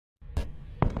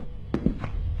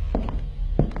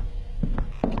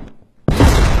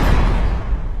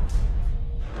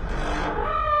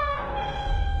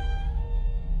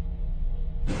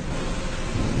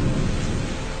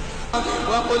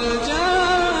وقل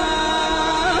جاء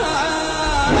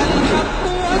الحق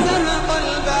وزهق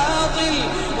الباطل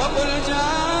وقل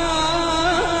جاء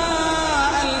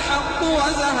الحق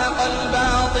وزهق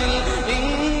الباطل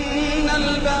إن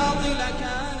الباطل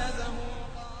كان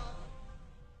زهوقا।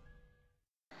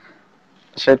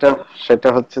 সেটা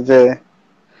হচ্ছে যে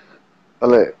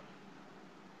তাহলে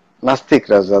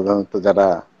নাস্তিকরা সাধারণত যারা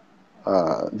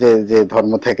যে যে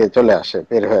ধর্ম থেকে চলে আসে,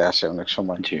 বের হয়ে আসে, অনেক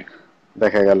সময়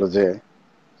দেখা গেল যে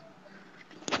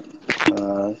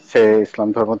সে ইসলাম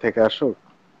ধর্ম থেকে আসুক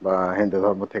বা হিন্দু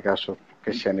ধর্ম থেকে আসুক,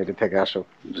 খ্রিস্টানিটি থেকে আসুক,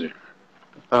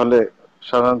 তাহলে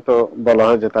সাধারণত বলা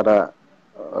হয় যে তারা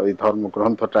ওই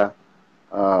ধর্মগ্রন্থটা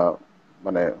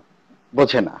মানে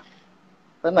বোঝে না,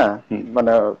 তাই না?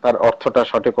 মানে তার অর্থটা,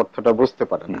 সঠিক অর্থটা বুঝতে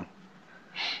পারে না।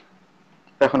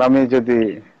 এখন আমি যদি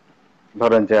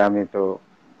ধরেন যে আমি তো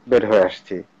বের হয়ে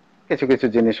আসছি, কিছু কিছু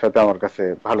জিনিস হয়তো আমার কাছে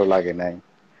ভালো লাগে নাই,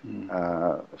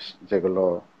 যেগুলো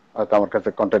হয়তো আমার কাছে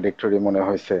কন্ট্রাডিক্টরি মনে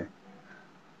হয়েছে,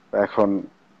 এখন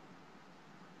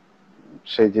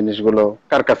সেই জিনিসগুলো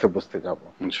কার কাছে বুঝতে যাব,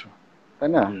 তাই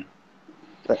না?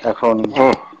 এখন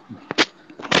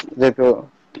যেহেতু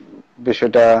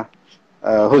বিষয়টা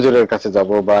হুজুরের কাছে যাব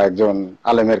বা একজন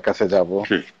আলেমের কাছে যাব,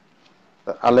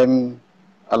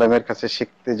 আলেমের কাছে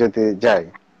শিখতে যদি যাই,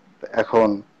 এখন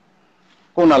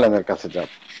কোন আলেমের কাছে যাব?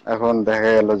 এখন দেখা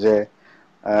গেল যে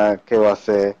কেউ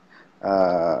আছে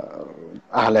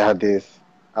আহলে হাদিস,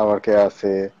 আবার কেউ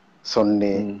আছে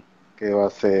সুন্নি, কেউ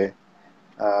আছে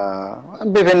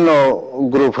বিভিন্ন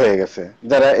গ্রুপ হয়ে গেছে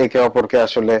যারা একে অপরকে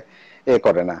আসলে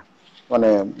করে না, মানে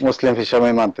মুসলিম হিসাবে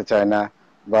মানতে চায় না,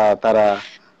 বা তারা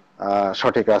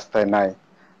সঠিক রাস্তায় নাই।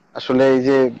 আসলে এই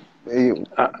যে এই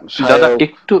দাদা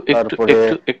একটু একটু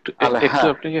একটু একটু একটু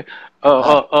আপনাকে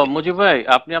মুজিব ভাই,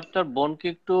 আপনি আপনার বোনকে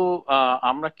একটু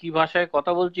আমরা কি ভাষায়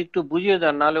কথা বলছি একটু বুঝিয়ে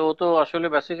দেন, নাহলে ও তো আসলে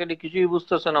বেসিক্যালি কিছুই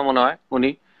বুঝতেছে না মনে হয়।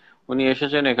 উনি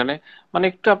এসেছেন এখানে, মানে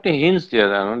একটু আপনি হিন্টস দিয়ে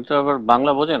দেন, উনি তো আবার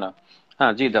বাংলা বোঝে না।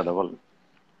 হ্যাঁ জি দাদা বলুন।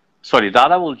 সরি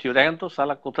দাদা বলছি, দেখেন তো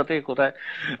সালা কোথা থেকে কোথায়।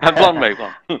 কন ভাই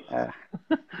কন।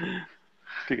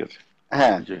 ঠিক আছে,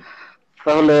 হ্যাঁ।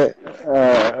 তাহলে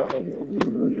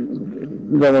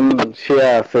যেমন শিয়া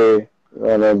আছে,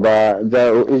 বা যা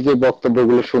এই যে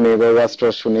বক্তব্যগুলো শুনি বা রাষ্ট্র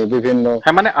শুনি বিভিন্ন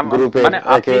গ্রুপের,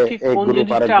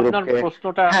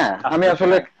 হ্যাঁ আমি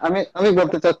আসলে আমি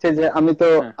বলতে চাচ্ছি যে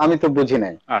আমি তো বুঝি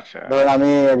নাই। ধরেন আমি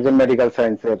একজন মেডিকেল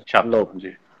সায়েন্সের লোক,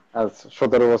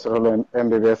 17 বছর হলো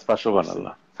এমবিবিএস পাস করছি,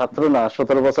 ছাত্র না,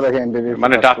 17 বছর আগে এমবিবিএস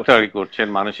মানে ডাক্তারি করছেন,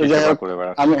 মানুষের সেবা করে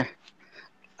বেড়াচ্ছেন। আমি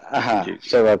হ্যাঁ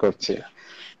সেবা করছি।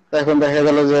 এখন দেখা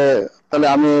গেল যে তাহলে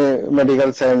আমি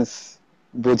মেডিকেল সায়েন্স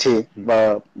বুঝি বা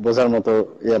বোঝার মতো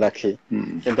ইয়ে রাখি,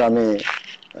 কিন্তু আমি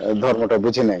ধর্মটা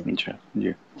বুঝি নাই।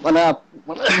 মানে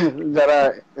যারা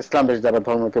ইসলামের যারা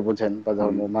ধর্মকে বুঝেন বা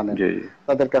ধর্ম মানেন,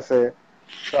 তাদের কাছে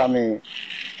তো আমি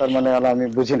তার মানে আমি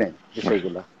বুঝি নাই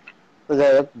বিষয়গুলা, তো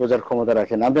যাই হোক বোঝার ক্ষমতা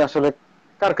রাখি না। আমি আসলে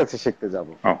কার কাছে শিখতে যাব?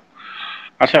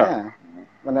 আচ্ছা,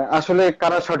 মানে আসলে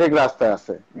কারা সঠিক রাস্তায়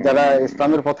আছে, যারা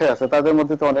ইসলামের পথে আছে, তাদের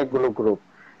মধ্যে তো অনেকগুলো গ্রুপ।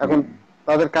 এখন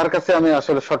তাদের কার কাছে আমি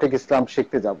আসলে সঠিক ইসলাম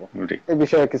শিখতে যাব, এই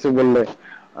বিষয়ে কিছু বললে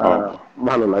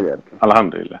ভালো লাগে আর কি।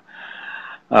 আলহামদুলিল্লাহ,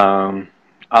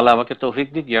 আল্লাহ আমাকে তৌফিক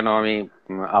দিক যেন আমি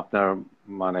আপনার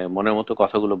মানে মনের মতো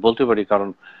কথাগুলো বলতে পারি, কারণ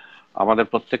আমাদের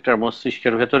প্রত্যেকটার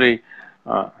মস্তিষ্কের ভেতরেই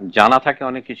জানা থাকে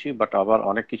অনেক কিছু, বাট আবার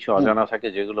অনেক কিছু অজানা থাকে,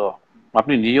 যেগুলো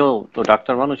আপনি নিজেও তো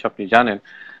ডাক্তার মানুষ, আপনি জানেন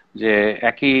যে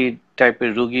একই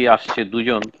টাইপের রুগী আসছে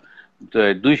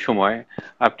দুই সময়,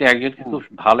 আপনি একজনকে খুব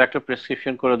ভালো একটা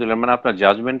প্রেসক্রিপশন করে দিলেন, মানে আপনার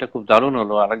জাজমেন্টটা খুব দারুণ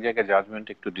হলো, আরেক জায়গায় জাজমেন্ট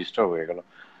একটু ডিস্টার্ব হয়ে গেল,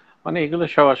 মানে এগুলো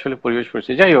সব আসলে পরিবেশ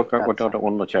পরিস্থিতি। যাই হোক, ওটা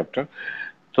অন্য চ্যাপ্টার।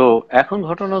 তো এখন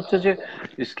ঘটনা হচ্ছে যে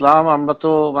ইসলাম, আমরা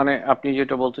তো মানে আপনি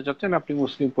যেটা বলতে চাচ্ছেন, আপনি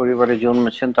মুসলিম পরিবারে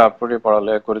জন্মেছেন, তারপরে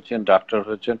পড়ালেখা করেছেন, ডাক্তার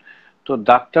হয়েছেন। তো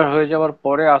ডাক্তার হয়ে যাওয়ার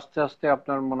পরে আস্তে আস্তে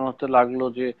আপনার মনে হতে লাগলো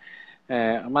যে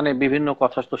মানে বিভিন্ন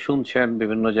কথা তো শুনছেন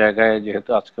বিভিন্ন জায়গায়, যেহেতু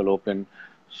আজকাল ওপেন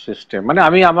সিস্টেম, মানে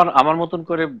আমি আমার মতন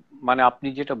করে, মানে আপনি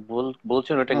যেটা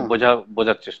বলছেন ওটাকে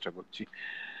বোঝার চেষ্টা করছি।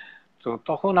 তো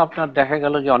তখন আপনার দেখা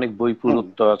গেল যে অনেক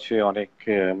বৈপরীত্য আছে, অনেক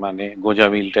মানে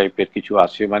গোঁজামিল টাইপের কিছু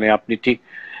আছে, মানে আপনি ঠিক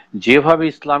যেভাবে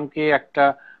ইসলামকে একটা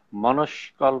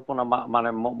মনস্কল্পনা, মানে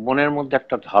মনের মধ্যে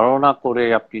একটা ধারণা করে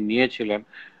আপনি নিয়েছিলেন,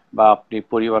 বা আপনি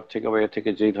পরিবার থেকে বা এ থেকে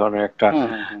যেই ধরনের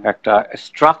একটা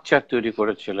স্ট্রাকচার তৈরি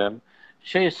করেছিলেন,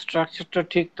 সেই স্ট্রাকচারটা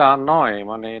ঠিক তা নয়,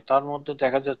 মানে তার মধ্যে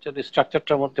দেখা যাচ্ছে যে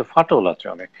স্ট্রাকচারটার মধ্যে ফাটল আছে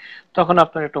অনেক। তখন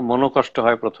আপনার একটু মনোকষ্ট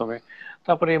হয় প্রথমে,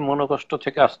 তারপরে এই মনোকষ্ট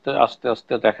থেকে আস্তে আস্তে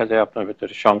আস্তে দেখা যায় আপনার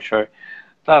ভিতরে সংশয়,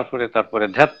 তারপরে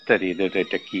ধ্যাত্তারি,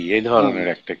 এটা কি, এই ধরনের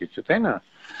একটা কিছু, তাই না?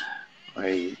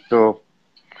 এই তো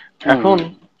এখন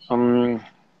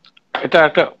এটা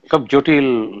একটা খুব জটিল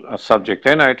সাবজেক্ট,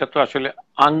 তাই না? এটা তো আসলে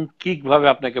আঙ্কিক ভাবে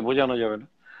আপনাকে বোঝানো যাবে না,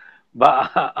 বা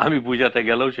আমি বুঝাতে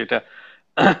গেলেও সেটা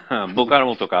বোকার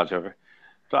মতো কাজ হবে।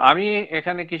 তো আমি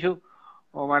এখানে কিছু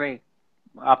মানে,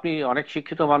 আপনি অনেক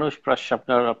শিক্ষিত মানুষ, প্লাস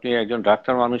আপনি একজন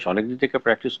ডাক্তার মানুষ, অনেক দিন থেকে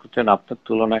প্র্যাকটিস করছেন, আপনার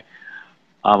তুলনায়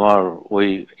আমার ওই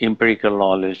এম্পিরিক্যাল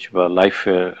নলেজ বা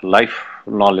লাইফ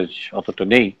নলেজ অতটা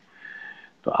নেই।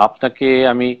 তো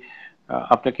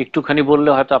আপনাকে একটুখানি বললে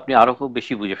হয়তো আপনি আরো খুব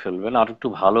বেশি বুঝে ফেলবেন, আরো একটু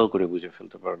ভালো করে বুঝে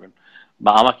ফেলতে পারবেন,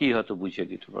 বা আমাকেই হয়তো বুঝিয়ে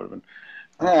দিতে পারবেন।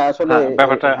 হ্যাঁ আসলে হ্যাঁ,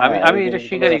 ব্যাপারটা আমি হ্যাঁ এই আমি এটা জিনিসগুলো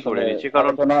স্বীকারই আসলে করে নিচ্ছি,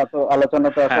 কারণ আলোচনা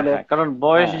তো হ্যাঁ, আসলে হ্যাঁ, কারণ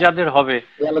বয়স হ্যাঁ যাদের হবে,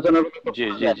 এই আলোচনার মধ্যে তো জি,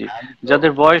 করা জি, যায় জি, না আমি তো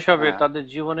যাদের বয়স হবে হ্যাঁ তাদের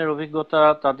জীবনের অভিজ্ঞতা,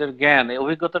 তাদের জ্ঞান, এই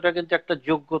অভিজ্ঞতাটা কিন্তু একটা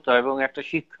যোগ্যতা এবং একটা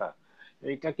শিক্ষা।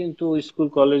 এটা কিন্তু স্কুল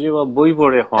কলেজে বা বই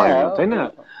পড়ে হয় হ্যাঁ না, তাই না?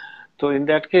 তো ইন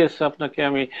দ্যাট কেস আপনাকে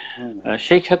আমি হুম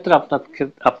সেই ক্ষেত্রে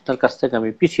আপনার কাছ থেকে আমি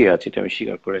পিছিয়ে আছি, এটা আমি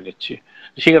স্বীকার করে নিচ্ছি,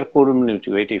 স্বীকার করুন,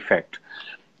 এটাই ফ্যাক্ট।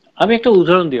 আমি একটা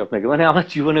উদাহরণ দিই আপনাকে, মানে আমার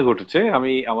জীবনে ঘটেছে,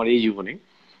 আমার এই জীবনে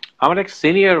আমার এক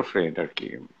সিনিয়র ফ্রেন্ড আর কি,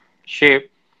 সে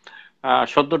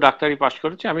সদ্য ডাক্তারি পাশ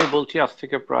করেছে। আমি বলছি আজ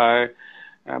থেকে প্রায়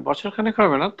বছরখানেক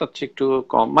হবে না, তার চেয়ে একটু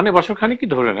কম, মানে বছরখানেকই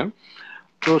ধরে নেন।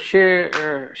 তো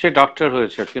সে ডাক্তার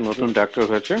হয়েছে আর কি, নতুন ডাক্তার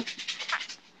হয়েছে।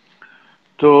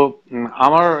 তো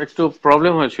আমার একটু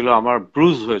প্রবলেম হয়েছিল, আমার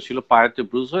ব্রুজ হয়েছিল, পায়েতে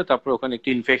ব্রুজ হয়ে তারপর ওখানে একটু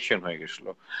ইনফেকশন হয়ে গেছিল।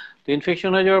 তো ইনফেকশন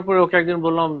হয়ে যাওয়ার পরে ওকে একদিন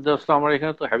বললাম, দোস্ত আমার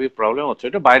এখানে তো হেভি প্রবলেম হচ্ছে,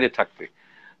 এটা বাইরে থাকতে।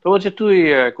 তো বলছে তুই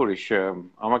করিস,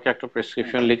 আমাকে একটা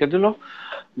প্রেসক্রিপশন লিখে দিল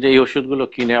যে এই ওষুধগুলো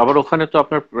কিনে, আবার ওখানে তো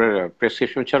আপনার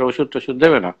প্রেসক্রিপশন ছাড়া ওষুধ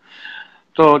দেবে না।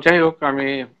 তো যাই হোক, আমি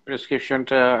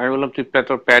প্রেসক্রিপশনটা আমি বললাম তুই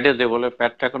তোর প্যাডে দে, বলে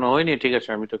প্যাডটা এখনো হয়নি, ঠিক আছে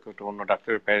আমি তোকে একটা অন্য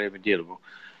ডাক্তারের প্যাডে দিয়ে দেবো।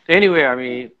 তো এনিওয়ে আমি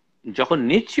যখন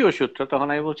নিচ্ছি ওষুধটা তখন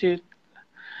আমি বলছি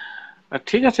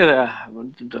ঠিক আছে,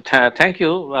 থ্যাংক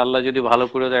ইউ, আল্লাহ যদি ভালো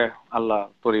করে দেয়, আল্লাহ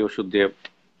তোর এই ওষুধ দিয়ে,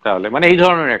 তাহলে মানে এই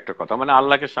ধরনের একটা কথা, মানে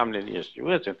আল্লাহকে সামনে নিয়ে এসেছি,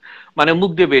 বুঝেছেন? মানে মুখ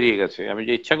দিয়ে বেরিয়ে গেছে, আমি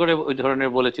যে ইচ্ছা করে ওই ধরনের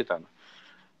বলেছি তা না।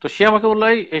 তো সে আমাকে বললো,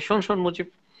 এই শোন শোন মুজিব,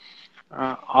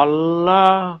 আল্লাহ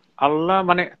আল্লাহ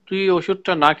মানে তুই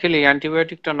ওষুধটা না খেলে,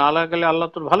 অ্যান্টিবায়োটিকটা না লাগালে আল্লাহ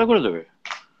তোর ভালো করে দেবে?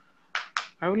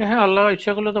 আমি বলি হ্যাঁ, আল্লাহ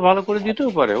ইচ্ছা করলে তো ভালো করে দিতেও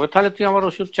পারে, ও তাহলে তুই আমার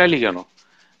ওষুধ চাইলি কেন?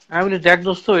 আমি বলি দেখ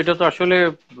দোস্ত, এটা তো আসলে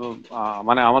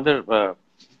মানে আমাদের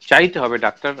চাইতে হবে,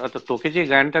 ডাক্তার তো তোকে যে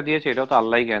জ্ঞানটা দিয়েছে এটাও তো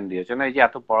আল্লাহই জ্ঞান দিয়েছে না, এই যে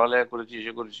এত পড়ালেখা করেছিস,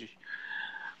 এ করেছিস।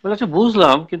 বলেছে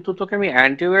বুঝলাম, কিন্তু তোকে আমি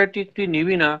অ্যান্টিবায়োটিক তুই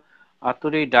নিবি না, আর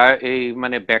তোর এই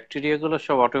মানে ব্যাকটেরিয়া গুলো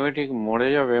সব অটোমেটিক মরে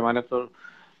যাবে, মানে তোর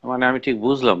মানে আমি ঠিক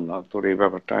বুঝলাম না তোর এই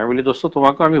ব্যাপারটা। আমি বলি দোস্ত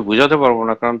তোমাকে আমি বুঝাতে পারবো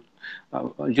না, কারণ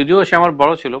যদিও সে আমার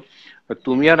বড় ছিল,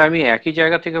 তুমি আর আমি একই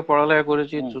জায়গা থেকে পড়ালেখা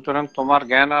করেছি, হুম সুতরাং তোমার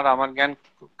জ্ঞান আর আমার জ্ঞান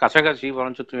কাছাকাছি,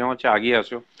 বরঞ্চ তুমি আমার চেয়ে আগিয়ে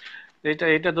আছো। এটা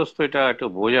এটা দোস্ত, এটা একটু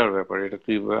বোঝার ব্যাপার, এটা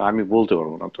আমি বলতে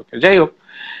পারবো না তোকে। যাই হোক,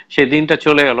 সেই দিনটা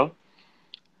চলে গেল।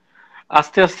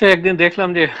 আস্তে আস্তে একদিন দেখলাম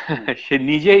যে হুম সে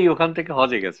নিজেই ওখান থেকে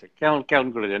হজে গেছে, কেমন কেমন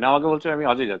করে জানি, আমাকে বলছে আমি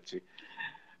হজে যাচ্ছি।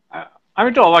 আমি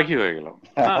একটু অবাকই হয়ে গেলাম।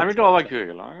 আমি আচ্ছা একটু আচ্ছা অবাকই হয়ে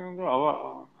গেলাম,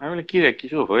 আমি বলি কি রে,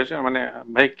 কিছু হয়েছে মানে?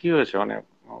 ভাই কি হয়েছে, মানে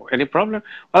এনি প্রবলেম?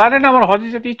 আরে না, আমার হজে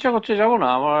যেতে ইচ্ছা করছে, যাবো না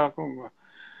আমার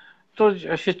তো।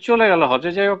 সে চলে গেল হজে।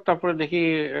 যাই হোক, তারপরে দেখি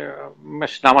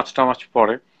বেশ নামাজ টামাজ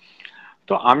পড়ে।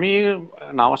 তো আমি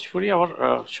নামাজ পড়ি, আবার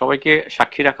সবাইকে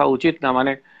সাক্ষী রাখা উচিত না,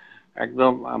 মানে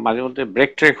একদম মাঝে মধ্যে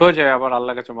ব্রেক ট্রেক হয়ে যায়, আবার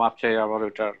আল্লাহর কাছে মাপ চাই, আবার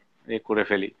ওইটার করে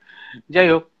ফেলি। যাই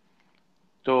হোক,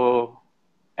 তো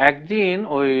একদিন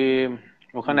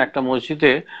ওখানে হুম একটা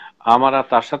মসজিদে আমার আর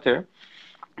তার সাথে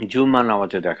জুম্মা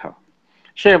নামাজে দেখা।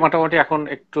 সে মোটামুটি এখন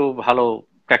একটু ভালো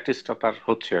প্র্যাকটিসটা তার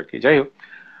হচ্ছে আর কি। যাই হোক,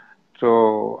 তো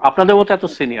আপনাদের মতো এত আচ্ছা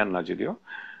সিনিয়র না যদিও।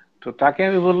 তো তাকে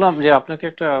আমি বললাম যে আপনাকে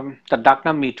একটা, তার ডাক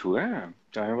নাম মিঠু, হ্যাঁ।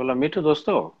 তো আমি বললাম মিঠু দোস্ত,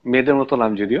 মেয়েদের মতো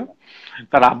নাম যদিও। আচ্ছা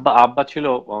তার আব্বা আব্বা ছিল,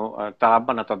 তার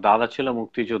আব্বা না, তার দাদা ছিল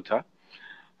মুক্তিযোদ্ধা।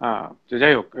 হ্যাঁ, তো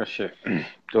যাই হোক, সে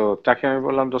তো তাকে আমি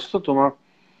বললাম দোস্ত তোমার,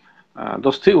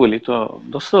 দোস্তই বলি তো,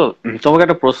 দোস্ত তোমাকে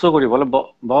একটা প্রশ্ন করি, বলে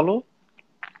বলো।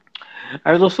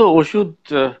 আমি দোস্ত ওষুধ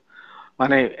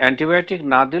মানে অ্যান্টিবায়োটিক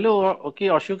না দিলেও কি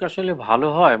অসুখ আসলে ভালো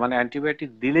হয়? মানে অ্যান্টিবায়োটিক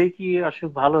দিলেই কি অসুখ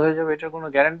ভালো হয়ে যাবে, এটার কোনো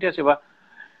গ্যারান্টি আছে? বা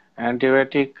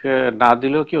অ্যান্টিবায়োটিক না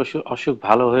দিলেও কি অসুখ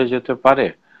ভালো হয়ে যেতে পারে?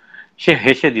 সে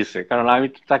হেসে দিছে, কারণ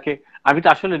আমি তো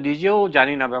আসলে নিজেও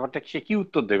জানি না ব্যাপারটা, সে কি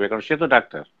উত্তর দেবে, কারণ সে তো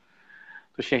ডাক্তার।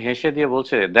 তো সে হেসে দিয়ে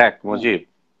বলছে, দেখ হুম মজিব,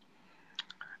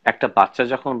 একটা বাচ্চা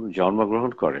যখন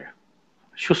জন্মগ্রহণ করে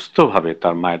সুস্থভাবে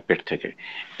তার মায়ের পেট থেকে,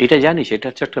 এটা জানিস এটা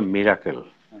হচ্ছে একটা মিরাকেল।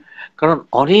 হুম কারণ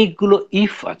অনেকগুলো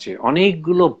ইফ আছে,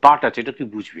 অনেকগুলো বাট আছে, এটা তুই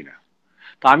বুঝবি না।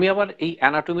 তো আমি আবার এই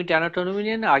অ্যানাটমি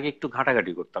নিয়ে না আগে একটু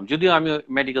ঘাটাঘাটি করতাম, যদিও আমি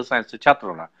মেডিকেল সায়েন্সের ছাত্র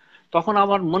না। তখন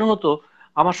আমার মনে হতো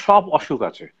আমার সব অসুখ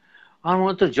আছে। আমার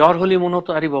মনে হতো জ্বর হলে মনে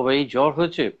হতো আরে বাবা এই জ্বর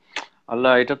হয়েছে,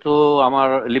 আল্লাহ এটা তো আমার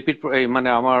লিপিড, মানে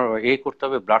আমার করতে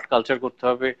হবে, ব্লাড কালচার করতে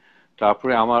হবে,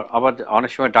 তারপরে আমার আবার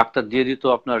অনেক সময় ডাক্তার দিয়ে দিত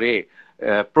আপনার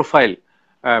প্রোফাইল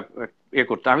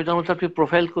করতে। আমি তখন বলছি, আপনি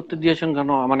প্রোফাইল করতে দিয়েছেন কেন?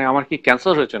 মানে আমার কি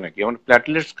ক্যান্সার হয়েছে নাকি? আমার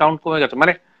প্ল্যাটলেটস কাউন্ট কমে গেছে?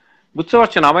 মানে বুঝতে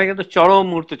পারছেন, আমি কিন্তু চরম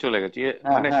মুহূর্তে চলে গেছি। হ্যাঁ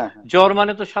মানে হ্যাঁ হ্যাঁ জ্বর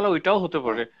মানে তো শালা ওইটাও হতে হ্যাঁ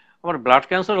পারে, আমার ব্লাড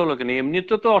ক্যান্সার হলো কিনা,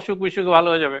 এমনিতে তো অসুখ বিসুখ ভালো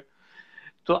হয়ে যাবে।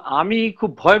 তো আমি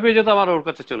খুব ভয় পেয়ে যেতাম, আর ওর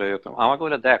কাছে চলে যেতাম। আমাকে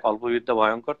বলে, দেখ অল্পবিদ্যা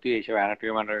ভয়ঙ্কর, তুই এইসব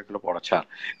অ্যানাটমি ম্যানাটমি পড়া ছাড়।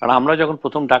 কারণ আমরা যখন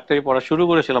প্রথম ডাক্তারি পড়া শুরু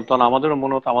করেছিলাম তখন আমাদেরও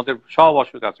মনে হতো আমাদের সব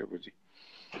অসুখ আছে বুঝি।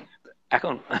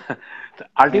 এখন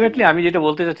আলটিমেটলি আমি যেটা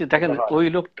বলতে চাচ্ছি, দেখেন ওই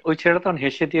লোক, ওই ছেলেটা তখন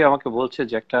হেসে দিয়ে আমাকে বলছে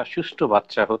যে একটা সুষ্ঠু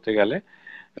বাচ্চা হতে গেলে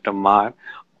একটা মা,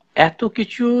 এত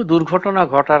কিছু দুর্ঘটনা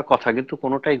ঘটার কথা কিন্তু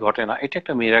কোনোটাই ঘটে না, এটা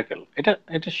একটা মিরাকেল। এটা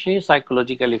এটা সে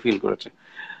সাইকোলজিক্যালি ফিল করেছে।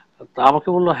 তো আমাকে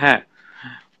বললো, হ্যাঁ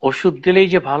ওষুধ দিলেই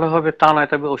যে ভালো হবে তা নয়,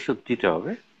 তবে ওষুধ দিতে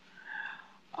হবে।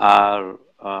 আর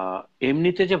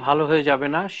এমনিতে যে ভালো হয়ে যাবে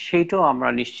না সেইটাও আমরা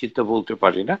নিশ্চিত বলতে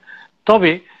পারি না।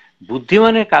 তবে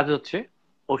বুদ্ধিমানের কাজ হচ্ছে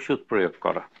ওষুধ প্রয়োগ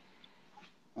করা।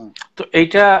 তো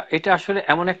এইটা এটা আসলে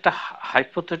এমন একটা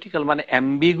হাইপোথেটিক্যাল, মানে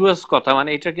অ্যাম্বিগুয়াস কথা, মানে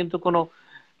এটা কিন্তু কোনো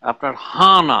আপনার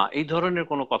হ্যাঁ না এই ধরনের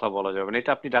কোনো কথা বলা যাবে না।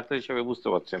 এটা আপনি ডাক্তার হিসেবে বুঝতে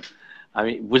পারছেন,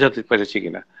 আমি বুঝাতে পেরেছি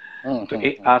কিনা? তো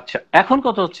এই আচ্ছা, এখন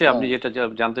কথা হচ্ছে আপনি যেটা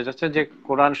জানতে চাচ্ছেন যে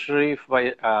কোরআন শরীফ বা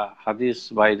হাদিস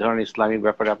বা এই ধরনের ইসলামিক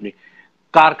ব্যাপারে আপনি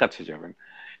কার কাছে যাবেন।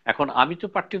 এখন আমি তো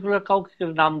পার্টিকুলার কাউকে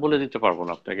নাম বলে দিতে পারবো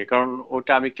না আপনাকে, কারণ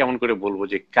ওটা আমি কেমন করে বলবো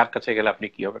যে কার কাছে গেলে আপনি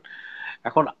কি হবেন।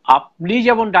 এখন আপনি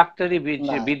যেমন ডাক্তারি না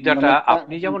মানে বিদ্যাটা,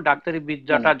 আপনি যেমন ডাক্তারি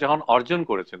বিদ্যাটা যখন অর্জন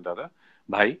করেছেন দাদা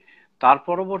ভাই, তার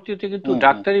পরবর্তীতে কিন্তু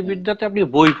ডাক্তারি বিদ্যাতে আপনি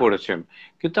বই পড়েছেন,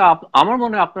 কিন্তু আমার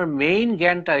মনে হয় আপনার মেইন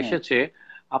জ্ঞানটা এসেছে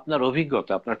আপনার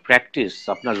অভিজ্ঞতা, আপনার প্র্যাকটিস,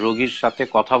 আপনার রোগীর সাথে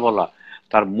কথা বলা,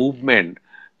 তার মুভমেন্ট,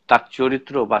 তার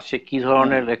চরিত্র, বা সে কি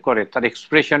ধরনের করে, তার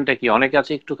এক্সপ্রেশনটা কি। অনেকে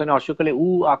আছে একটুখানি অসুখ হলে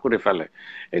আ করে ফেলে,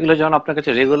 এগুলো যখন আপনার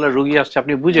কাছে রেগুলার রোগী আসছে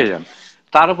আপনি বুঝে যান,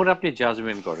 তার উপরে আপনি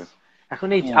জাজমেন্ট করেন। এখন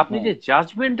এই আপনি যে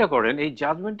জাজমেন্টটা করেন, এই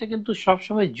জাজমেন্টটা কিন্তু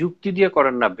সবসময় যুক্তি দিয়ে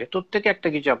করেন না, ভেতর থেকে একটা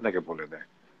কিছু আপনাকে বলে দেয়।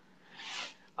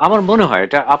 আমার মনে হয়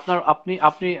এটা আপনার, আপনি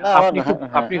আপনি আপনি খুব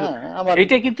আপনি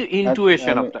এটা কিন্তু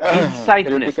ইনটুইশন, আপনার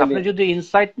ইনসাইটনেস। আপনার যদি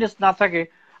ইনসাইটনেস না থাকে,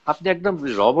 আপনি একদম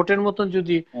রবটের মতন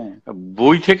যদি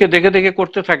বই থেকে দেখে দেখে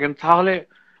করতে থাকেন, তাহলে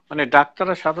মানে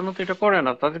ডাক্তাররা সাধারণত এটা করে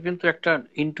না, তাদের কিন্তু একটা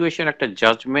ইনটুইশন, একটা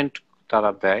জাজমেন্ট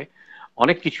তারা দেয়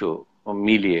অনেক কিছু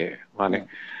মিলিয়ে। মানে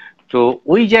তো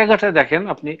ওই জায়গাটা দেখেন,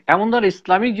 আপনি এমন ধর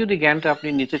ইসলামিক যদি জ্ঞানটা আপনি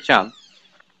নিতে চান,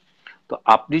 তো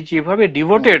আপনি যেভাবে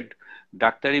ডিভোটেড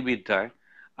ডাক্তারি বিদ্যায়,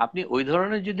 আপনি ওই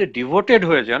ধরনের যদি ডিভোটেড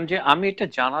হয়ে যান যে আমি এটা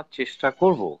জানার চেষ্টা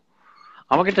করব,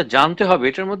 আমাকে এটা জানতে হবে,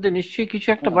 এটার মধ্যে নিশ্চয়ই কিছু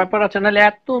একটা ব্যাপার আছে, নাহলে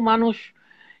এত মানুষ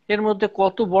এর মধ্যে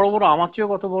কত বড় বড়, আমার চেয়েও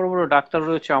কত বড় বড় ডাক্তার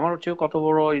রয়েছে, আমার চেয়েও কত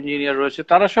বড় ইঞ্জিনিয়ার রয়েছে,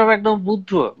 তারা সব একদম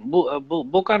বুদ্ধ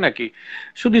বোকা নাকি?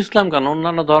 শুধু ইসলাম কেন,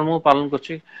 অন্যান্য ধর্ম পালন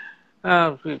করছে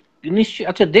নিশ্চয়ই।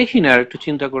 আচ্ছা দেখি না, আর একটু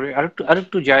চিন্তা করে,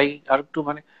 আরেকটু যাই, আরেকটু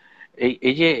মানে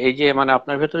এই যে মানে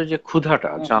আপনার ভেতরে যে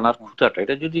ক্ষুধাটা, জানার ক্ষুধাটা,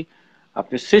 এটা যদি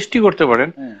আপনি সৃষ্টি করতে পারেন,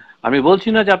 আমি বলছি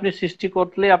না যে আপনি সৃষ্টি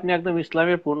করলে আপনি একদম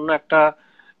ইসলামের পূর্ণ একটা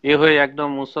হয়ে একদম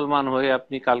মুসলমান হয়ে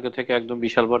আপনি কালকে থেকে একদম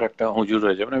বিশাল বড় একটা হুজুর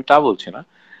হয়ে যাবেন, আমি তা বলছি না।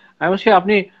 আমি বলছি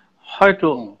আপনি হয়তো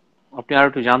আপনি আর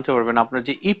একটু জানতে পারবেন, আপনার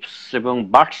যে ইফস এবং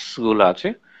বাটস গুলো আছে।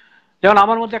 যেমন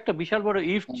আমার মধ্যে একটা বিশাল বড়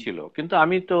ইফ ছিল, কিন্তু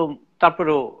আমি তো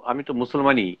তারপরেও আমি তো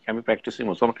মুসলমানই, আমি প্র্যাকটিসিং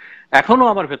মুসলমান। এখনো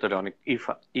আমার ভেতরে অনেক ইফ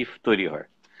ইফ তৈরি হয়,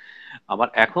 আমার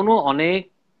এখনো অনেক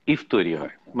ইফ তৈরি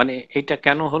হয়। মানে এটা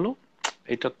কেন হলো,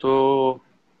 এটা তো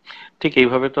ঠিক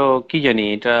এইভাবে তো কি জানি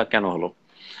এটা কেন হলো।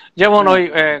 যেমন ওই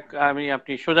আমি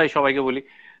আপনি সোজাই সবাইকে বলি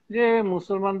যে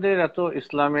মুসলমানদের এত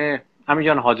ইসলামে, আমি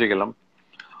যখন হজে গেলাম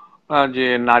যে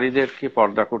নারীদেরকে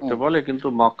পর্দা করতে বলে, কিন্তু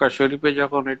মক্কা শরীফে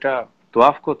যখন এটা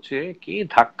তোয়াফ করছে কি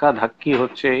ধাক্কা ধাক্কি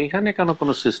হচ্ছে, এখানে কেন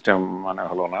কোনো সিস্টেম মানে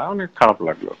হলো না, অনেক খারাপ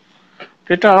লাগলো।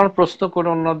 এটা আমার প্রশ্ন করে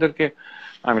অন্যদেরকে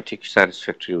আমি ঠিক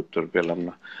স্যাটিসফ্যাক্টরি উত্তর পেলাম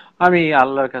না। আমি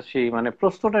আল্লাহর কাছে মানে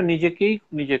প্রশ্নটা নিজেকেই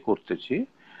নিজে করতেছি।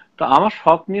 তো আমার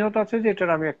শখ নিয়ত আছে যে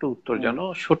এটার আমি একটা উত্তর যেন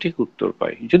সঠিক উত্তর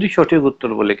পাই, যদি সঠিক উত্তর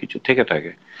বলে কিছু থেকে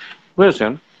থাকে,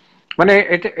 বুঝেছেন? মানে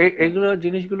এটা এগুলো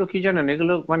জিনিসগুলো কি জানেন,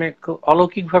 এগুলো মানে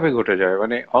অলৌকিক ভাবে ঘটে যায়।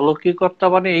 মানে অলৌকিকতা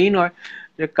মানে এই নয়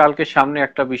যে কালকে সামনে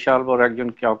একটা বিশাল বড় একজন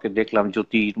কাউকে দেখলাম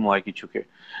জ্যোতির্ময় কিছুকে,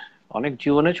 অনেক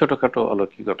জীবনে ছোটখাটো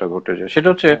অলৌকিকতা ঘটে যায়। সেটা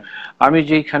হচ্ছে আমি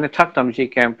যেইখানে থাকতাম, যে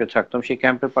ক্যাম্পে থাকতাম, সেই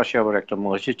ক্যাম্পের পাশে আবার একটা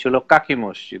মসজিদ ছিল, কাকি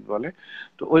মসজিদ বলে।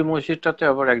 তো ওই মসজিদটাতে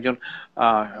আবার একজন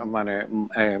মানে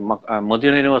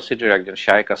মদিনা ইউনিভার্সিটির একজন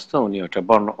শায়েখ আসতো, উনি ওটা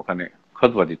ওখানে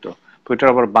খুতবা দিত। তো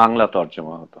ওইটার আবার বাংলা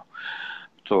তর্জমা হতো।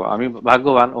 তো আমি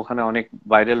ভাগ্যবান, ওখানে অনেক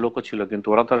বাইরের লোকও ছিল, কিন্তু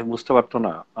ওরা তো আর বুঝতে পারতো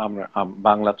না, আমরা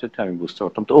বাংলাতে আমি বুঝতে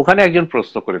পারতাম। তো ওখানে একজন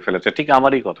প্রশ্ন করে ফেলেছে ঠিক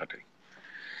আমারই কথাটাই।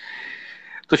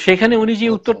 তো সেখানে উনি যে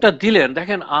উত্তরটা দিলেন,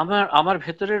 দেখেন আমার আমার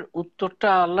ভেতরের উত্তরটা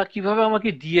আল্লাহ কিভাবে আমাকে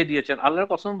দিয়ে দিয়েছেন,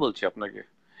 আল্লাহর কসম বলছি আপনাকে,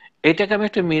 এইটাকে আমি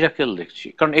একটা মিরাকেল দেখছি,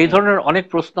 কারণ এই ধরনের অনেক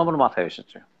প্রশ্ন আমার মাথায়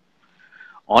এসেছে,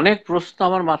 অনেক প্রশ্ন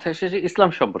আমার মাথায় এসেছে ইসলাম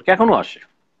সম্পর্কে, এখনো আসে।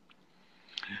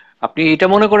 আপনি এটা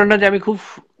মনে করেন না যে আমি খুব,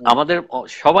 আমাদের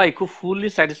সবাই খুব ফুললি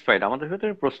স্যাটিসফাইড, আমাদের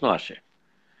ভেতরে প্রশ্ন আসে,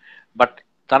 বাট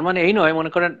তার মানে এই নয়,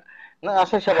 মনে করেন না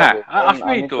আসা হ্যাঁ স্বাভাবিক, কারণ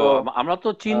আসবেই আমি তো, তো আমরা তো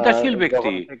চিন্তাশীল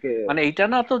ব্যক্তি। যখন থেকে মানে এইটা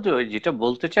না তো যে যেটা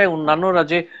বলতে চায় অন্যান্যরা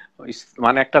যে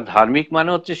মানে একটা ধার্মিক মানে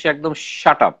হচ্ছে সে একদম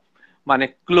শাট আপ, মানে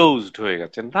ক্লোজড হয়ে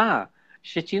গেছে, না,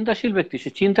 সে চিন্তাশীল ব্যক্তি,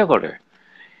 সে চিন্তা করে,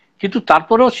 কিন্তু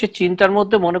তারপরেও সে চিন্তার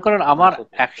মধ্যে মনে করেন আমার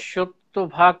সেটাই। 100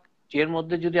 ভাগ এর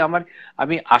মধ্যে যদি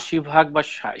আমি 80 ভাগ বা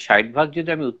 60 ভাগ যদি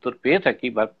আমি উত্তর পেয়ে থাকি,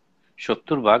 বা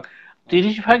 70 ভাগ,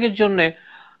 30 ভাগের জন্য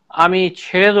আমি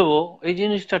ছেড়ে দেবো, এই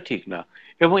জিনিসটা ঠিক না।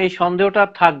 এবং এই সন্দেহটা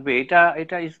থাকবে, এটা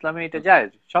এটা ইসলামে এটা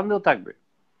জায়েজ, সন্দেহ থাকবে।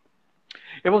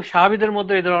 এবং সাহাবীদের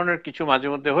মধ্যে এই ধরনের কিছু মাঝে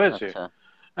মধ্যে হয়েছে, আচ্ছা।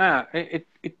 হ্যাঁ,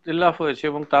 ইখতিলাফ হয়েছে,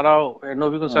 এবং তারাও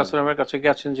নবী করিম সাল্লাল্লাহু আলাইহি ওয়াসাল্লামের কাছে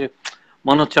গেছেন যে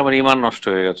মনে হচ্ছে আমার ঈমান নষ্ট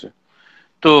হয়ে গেছে।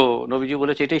 তো নবীজি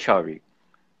বলেছে এটাই স্বাভাবিক,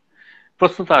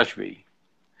 প্রশ্ন তো আসবেই,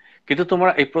 কিন্তু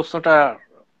তোমরা এই প্রশ্নটা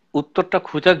উত্তরটা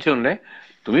খোঁজার জন্য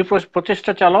তুমি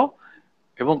প্রচেষ্টা চালাও,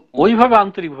 এবং ওইভাবে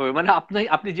আন্তরিকভাবে, মানে আপনি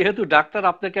আপনি যেহেতু ডাক্তার,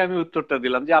 আপনাকে আমি উত্তরটা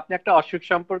দিলাম যে আপনি একটা অসুখ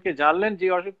সম্পর্কে জানলেন, যে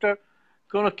অসুখটার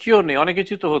কোনো কিওর নেই, অনেক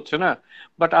কিছু তো হচ্ছে না,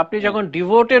 বাট আপনি যখন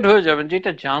ডিভোটেড হয়ে যাবেন যে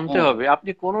এটা জানতে হবে,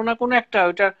 আপনি কোনো না কোনো একটা,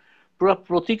 ওইটা পুরো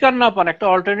প্রতিকার না পান, একটা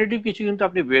অল্টারনেটিভ কিছু কিন্তু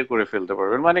আপনি বের করে ফেলতে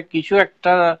পারবেন, মানে কিছু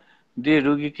একটা দিয়ে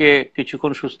রুগীকে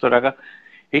কিছুক্ষণ সুস্থ রাখা,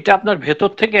 এটা আপনার ভেতর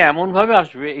থেকে এমন ভাবে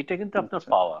আসবে, এটা কিন্তু আপনার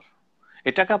পাওয়ার।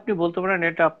 এটাকে আপনি বলতে পারেন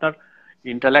এটা আপনার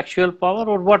intellectual power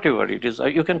or whatever it is,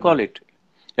 you can call it.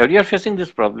 If you are facing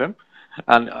this problem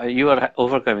and you are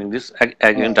overcoming this,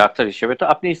 একজন ডাক্তার হিসেবে তো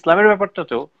আপনি ইসলামের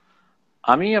ব্যাপারটাতেও,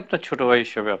 আমি আপনার ছোট ভাই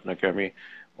হিসেবে আপনাকে আমি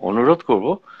অনুরোধ করব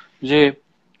যে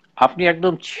আপনি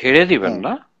একদম ছেড়ে দিবেন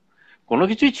না, কোনো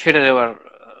কিছুই ছেড়ে দেওয়ার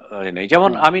নেই।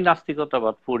 যেমন আমি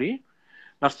নাস্তিকতাবাদ পড়ি,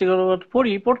 নাস্তিকতাবাদ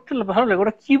পড়ি, পড়তে ভালো লাগে,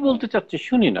 ওরা কি বলতে চাচ্ছে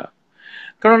শুনি না,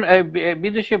 কারণ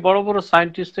বিদেশে বড় বড়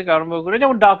সায়েন্টিস্ট থেকে আরম্ভ করে,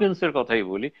 যেমন ডাকিন্স এর কথাই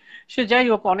বলি, সে যাই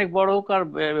হোক, অনেক বড় হোক আর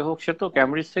হোক, সে তো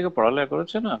ক্যামব্রিজ থেকে পড়ালেখা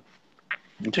করেছে না,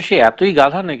 তো সে এতই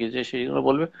গাধা নাকি যে সেইগুলো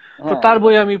বলবে। তো তার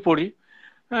বই আমি পড়ি,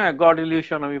 হ্যাঁ, গড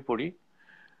ইলিউশন আমি পড়ি,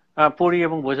 পড়ি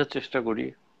এবং বোঝার চেষ্টা করি,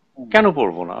 কেন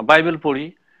পড়বো না, বাইবেল পড়ি,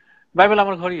 বাইবেল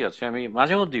আমার ঘরেই আছে, আমি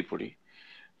মাঝে মধ্যেই পড়ি।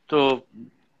 তো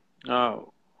আহ,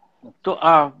 তো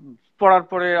পড়ার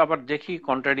পরে আবার দেখি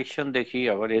কন্ট্রাডিকশন, দেখি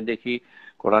আবার দেখি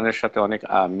কোরআনের সাথে অনেক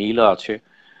মিলও আছে,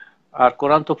 আর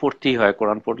কোরআন তো পড়তেই হয়,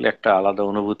 কোরআন পড়লে একটা আলাদা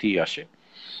অনুভূতি আসে।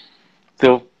 তো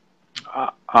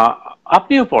আ- আ-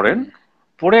 আপনিও পড়েন,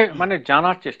 পড়ে মানে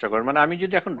জানার চেষ্টা করেন, মানে আমি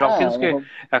যদি এখন ডকিন্সকে,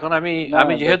 এখন আমি না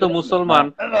আমি যেহেতু ডেফিনেটলি না। মুসলমান,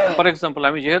 ফর এক্সাম্পল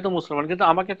আমি যেহেতু মুসলমান, কিন্তু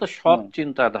আমাকে তো সৎ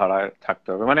চিন্তাধারায় থাকতে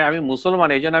হবে, মানে আমি মুসলমান,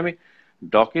 এই জন্য আমি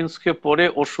ডকিন্সকে পড়ে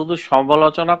ওর শুধু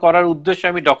সমালোচনা করার উদ্দেশ্যে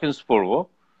আমি ডকিন্স পড়বো,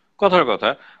 কথার কথা,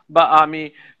 বা আমি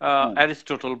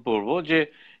অ্যারিস্টটল পড়বো, যে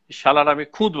শালার আমি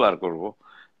খুদ বার করবো,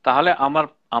 তাহলে আমার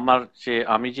আমার যে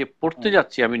আমি যে পড়তে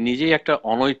যাচ্ছি, আমি নিজেই একটা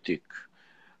অনৈতিক,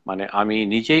 মানে আমি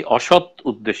নিজেই অসৎ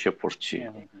উদ্দেশ্যে পড়ছি।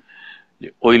 যে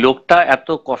ওই লোকটা এত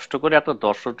কষ্ট করে এত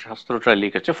দর্শন শাস্ত্রটা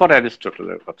লিখেছে, ফর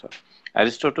অ্যারিস্টটলের কথা,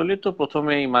 অ্যারিস্টটলই তো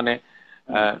প্রথমেই মানে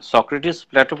সক্রেটিস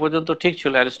প্লেটো পর্যন্ত ঠিক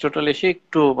ছিল, অ্যারিস্টটল এসে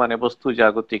একটু মানে বস্তু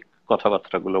জাগতিক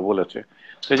কথাবার্তাগুলো বলেছে,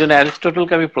 সেই জন্য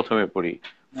অ্যারিস্টটলকে আমি প্রথমে পড়ি,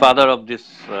 ফাদার অফ দিস,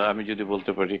 আমি যদি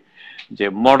বলতে পারি যে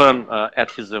মডার্ন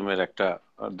অ্যাথিজমের একটা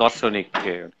দার্শনিক,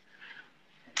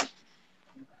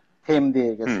 থিম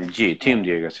দিয়ে গেছে। জি, থিম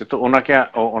দিয়ে গেছে। তো ওনাকে,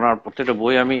 ওনার প্রত্যেকটা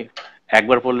বই আমি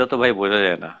একবার পড়লে তো ভাই বোঝা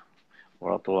যায় না,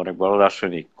 ওরা তো অনেক বড়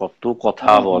দার্শনিক, কত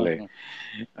কথা বলে।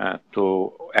 তো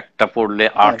একটা পড়লে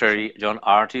আর্টারি, যখন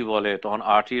আর্টি বলে তখন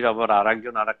আর্টির আবার আর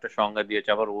একজন আর একটা সংজ্ঞা দিয়েছে,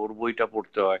 আবার ওর বইটা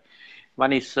পড়তে হয়,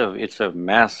 মানে ইটস এ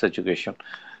ম্যাথ এডুকেশন।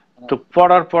 তো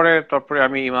পড়ার পরে তারপরে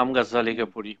আমি ইমাম গাজ্জালিকে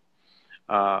পড়ি,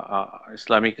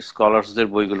 ইসলামিক স্কলারসদের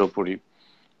বইগুলো পড়ি।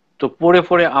 তো পড়ে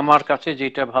পড়ে আমার কাছে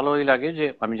যেটা ভালোই লাগে, যে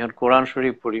আমি যখন কোরআন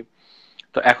শরীফ পড়ি,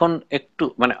 তো এখন একটু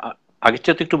মানে আগের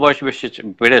চেয়ে তো একটু বয়স বেশি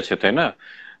বেড়েছে, তাই না?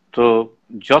 তো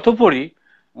যত পড়ি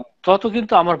তত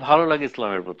কিন্তু আমার ভালো লাগে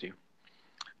ইসলামের প্রতি।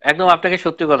 একদম আপনাকে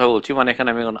সত্যি কথা বলছি, মানে এখানে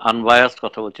আমি আনবায়াসড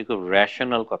কথা বলছি, খুব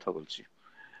রেশনাল কথা বলছি,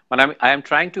 মানে আমি I am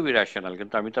trying to B rational,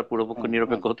 কিন্তু আমি তার পুরোপক্ষ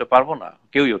নিরপেক্ষ হতে পারবো না,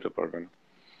 কেউই হতে পারবে না।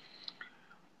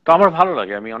 তো আমার ভালো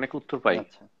লাগে, আমি অনেক উত্তর পাই।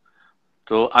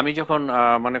 তো আমি যখন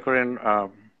মনে করেন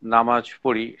নামাজ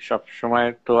পড়ি, সব সময়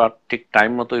তো আর ঠিক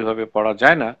টাইম মতো ওইভাবে পড়া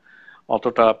যায় না,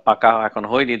 অতটা পাকা এখন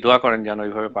হয়নি, দোয়া করেন যেন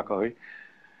ওইভাবে পাকা হই।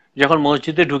 যখন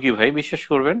মসজিদে ঢুকি ভাই, বিশ্বাস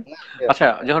করবেন, আচ্ছা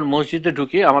যখন মসজিদে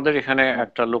ঢুকি, আমাদের এখানে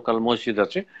একটা লোকাল মসজিদ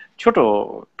আছে, ছোট,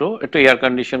 তো একটু এয়ার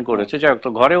কন্ডিশন করেছে, যাই হোক, তো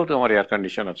ঘরেও তো আমার এয়ার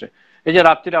কন্ডিশন আছে, এই যে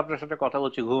রাত্রিরে আপনার সাথে কথা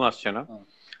বলছি ঘুম আসছে না,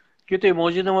 কিন্তু এই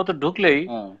মসজিদের মতো ঢুকলেই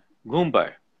ঘুম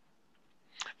পায়।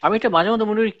 আমি এটা মাঝে মধ্যে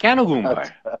মনে করি কেন ঘুম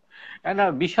পায়, না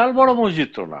বিশাল বড় মসজিদ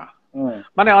তো না,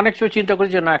 মানে অনেক সময় চিন্তা করি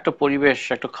যে না একটা পরিবেশ,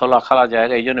 একটা খোলা খালা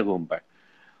জায়গা, এই জন্য ঘুম পায়।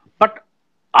 বাট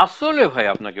আসলে ভাই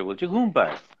আপনাকে বলছি ঘুম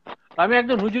পায়। আমি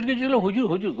একজন হুজুরকে ছিল, হুজুর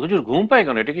হুজুর হুজুর ঘুম পায়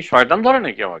কেন, এটা কি শয়তান ধরে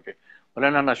নাকি আমাকে? বলে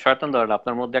না না শয়তান ধরে না,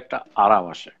 আপনার মধ্যে একটা আরাম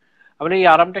আসে। আমি এই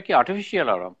আরামটা কি আর্টিফিশিয়াল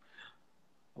আরাম?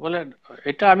 বলে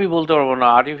এটা আমি বলতে পারবো না,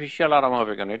 আর্টিফিশিয়াল আরাম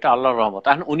হবে কেন, এটা আল্লাহর রহমত।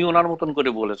 এখন উনি ওনার মতন করে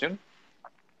বলেছেন।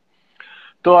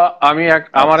 তো আমি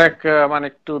আমার আচ্ছা। এক মানে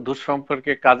একটু দূর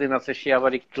সম্পর্কে কাজিন আছে, সে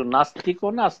আবার একটু নাস্তিকও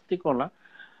না।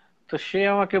 তো সে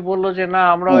আমাকে বললো যে না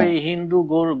আমরা ওই হিন্দু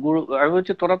গুরু, আমি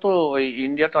বলছি তোরা তো ওই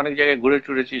ইন্ডিয়াতে অনেক জায়গায় ঘুরে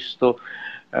টুরেছিস তো,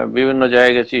 বিভিন্ন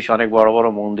জায়গায় গেছিস, অনেক বড় বড়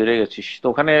মন্দিরে গেছিস, তো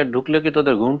ওখানে ঢুকলে কি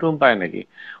তোদের ঘুম টুম পায় নাকি?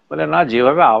 বলে না,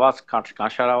 যেভাবে আওয়াজ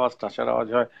কাঁসার আওয়াজ টাসার আওয়াজ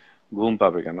হয়, ঘুম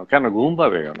পাবে কেন? কেন ঘুম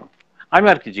পাবে কেন? আমি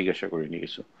আর কি জিজ্ঞাসা করিনি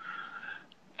কিছু।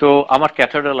 তো আমার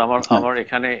ক্যাথেড্রাল, আমার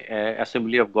এখানে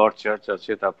অ্যাসেম্বলি অফ গড চার্চ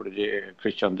আছে, তারপরে যে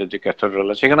খ্রিস্টানদের যে ক্যাথেড্রাল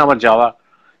আছে, সেখানে আমার যাওয়া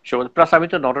সময়, প্লাস আমি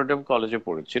তো নটরডেম কলেজে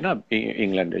পড়েছি না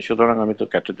ইংল্যান্ডে, সুতরাং আমি তো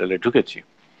ক্যাথেড্রালে ঢুকেছি।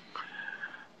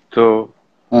 তো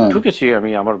ঢুকেছি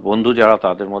আমি, আমার বন্ধু যারা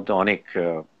তাদের মধ্যে অনেক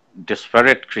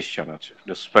ডেসপারেট খ্রিস্টান আছে,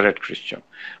 ডেসপারেট খ্রিস্টান,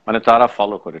 মানে তারা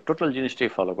ফলো করে টোটাল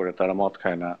জিনিসটাই ফলো করে, তারা মদ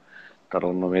খায় না, তারা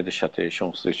অন্য মেয়েদের সাথে এই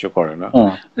সমস্ত কিছু করে না।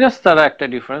 জাস্ট তারা একটা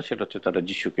ডিফারেন্স, সেটা হচ্ছে তারা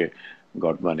যিশুকে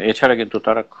গড মানে, এছাড়া কিন্তু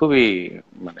তারা খুবই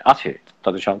মানে আছে,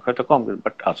 তাদের সংখ্যা হয়তো কম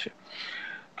বাট আছে।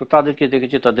 তো তাদেরকে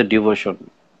দেখেছি তাদের ডিভোশন।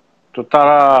 তো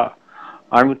তারা,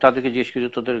 আমি তাদেরকে জিজ্ঞেস করি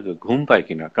তোদের ঘুম পায়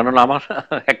কিনা, কারণ আমার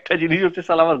একটা জিনিস হচ্ছে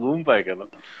সালা আমার ঘুম পায় কেন।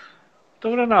 তো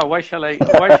বলে না why shall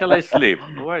I sleep,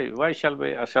 why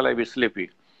shall I be sleepy।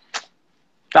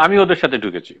 তা আমি ওদের সাথে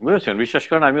ঢুকেছি, বুঝেছেন, বিশ্বাস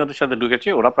করেন আমি ওদের সাথে ঢুকেছি,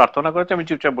 ওরা প্রার্থনা করেছে, আমি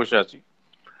চুপচাপ বসে আছি।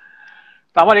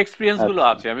 তো আমার এক্সপিরিয়েন্স গুলো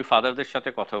আছে, আমি ফাদারদের সাথে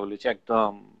কথা বলেছি,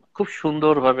 একদম খুব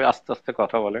সুন্দর ভাবে আস্তে আস্তে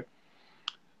কথা বলে।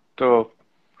 তো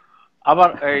আবার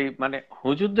এই মানে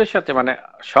হুজুরদের সাথে, মানে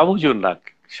সব হুজুর না,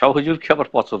 সব হুজুরকে আবার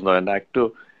পছন্দ হয় না, একটু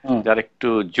যারা একটু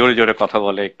জোরে জোরে কথা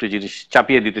বলে, একটু জিনিস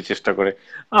চাপিয়ে দিতে চেষ্টা করে,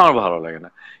 আমার ভালো লাগে না।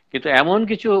 কিন্তু এমন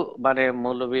কিছু মানে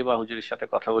মৌলবী বা হুজুরের সাথে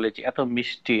কথা বলেছি, এত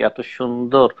মিষ্টি, এত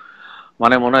সুন্দর,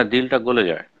 মানে মনে হয় দিলটা গলে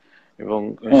যায়। এবং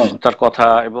তার কথা,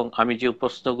 এবং আমি যে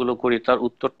প্রশ্নগুলো করি তার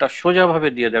উত্তরটা সোজাভাবে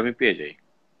দিয়ে দেয়, আমি পেয়ে যাই।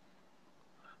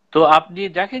 তো আপনি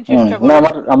দেখেন চেষ্টা না,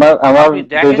 করে, আমার আপনি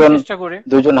দেখেন চেষ্টা করে।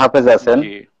 দুইজন হাফেজ আছেন,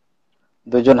 জি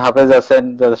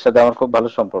যাদের সাথে আমার খুব ভালো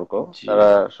সম্পর্ক। জি তারা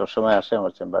সবসময় আসে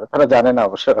আমার চেম্বারে, তারা জানে না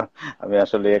অবশ্য আমি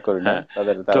আসলে ইয়ে করি না হ্যাঁ।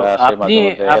 তো তারা আসে আপনি মাঝে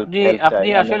মধ্যে, হেল্প আপনি হেল্প চাই, আপনি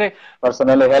আমি আসলে,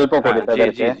 পার্সোনালি হেল্পও করি হ্যাঁ জি জি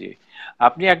তাদেরকে। জি,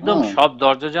 আপনি একদম সব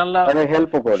দরজা জানলা, তাদের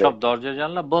হেল্পও করে। সব দরজা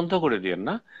জানলা বন্ধ করে দিয়েন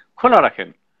না, খোলা রাখেন।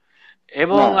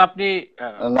 এবং না আপনি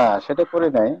না, সেটা করি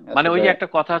নাই মানে ওই আসলে। যে একটা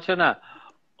কথা আছে না,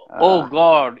 ও আহ,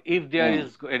 god if there hmm, is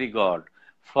any god,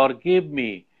 forgive me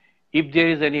if there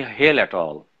is any hell at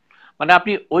all. মানে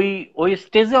আপনি ওই ওই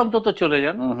স্টেজে অন্তত চলে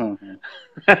যান। হুম, হুম, হুম,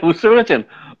 বুঝতে পেরেছেন?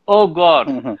 ও গড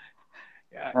হুম, হুম,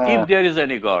 ইফ হ্যাঁ, দেয়ার ইজ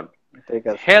এনি গড, ঠিক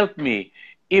আছে। Help me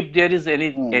if there is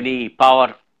hmm, any power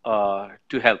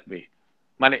to help me.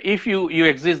 মানে if you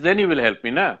exist then you will help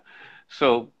me না। সো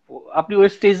আপনি ওই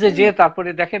স্টেজে হুম, যেয়ে তারপরে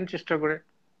দেখেন চেষ্টা করে,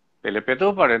 পেলে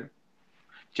পেতেও পারেন।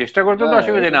 চেষ্টা করতে তো হ্যাঁ,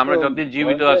 অসুবিধা এটা নেই, তো আমরা যতদিন ধরেন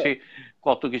জীবিত যে, আছি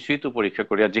কত কিছুই তো পরীক্ষা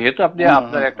করি। আর যেহেতু আপনি, হুম,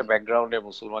 আপনার হুম, একটা হুম, ব্যাকগ্রাউন্ডে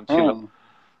মুসলমান ছিল, হুম,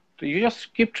 তো ইউ জাস্ট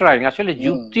কিপ ট্রাইং। আসলে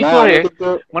যুক্তি না, করে, আমি কিন্তু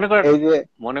মনে করেন, এই যে,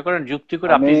 যুক্তি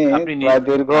করে আমি আপনি আপনি প্রায়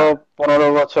দীর্ঘ হ্যাঁ 15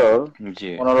 বছর,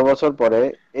 জি 15 বছর পরে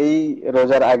এই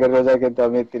রোজার আগের রোজায় কিন্তু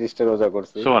আমি 30টা রোজা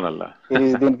করছি, সুবহানাল্লাহ।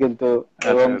 30 দিন কিন্তু,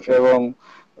 এবং আচ্ছা আচ্ছা। এবং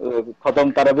খতম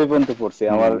তারাবি পর্যন্ত পড়ছি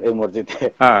আমার হুম। এই মসজিদে।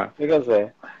 হ্যাঁ। ঠিক আছে।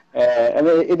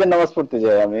 আমি ঈদের নামাজ পড়তে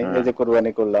যাই, আমি এই হ্যাঁ যে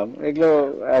কোরবানি করলাম, এগুলো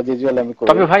অ্যাজ ইউজুয়াল আমি করি।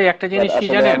 তবে ভাই একটা বাট জিনিস কি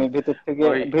আসলে জানেন, আমি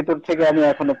ওই ভিতর থেকে আমি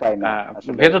এখনো পাই না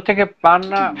আসলে। ভেতর থেকে পান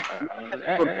না,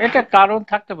 করতে এটা হবে। কারণ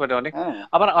থাকতে পারে অনেক। হ্যাঁ।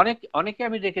 আবার অনেকে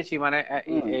আমি দেখেছি মানে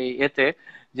হুম, এই এতে,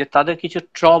 যে তাদের কিছু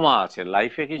ট্রমা আছে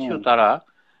লাইফে কিছু, হুম, তারা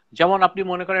যেমন আপনি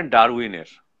মনে করেন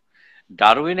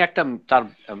ডারউইন একটা তার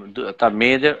তার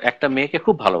মেয়েদের একটা মেয়েকে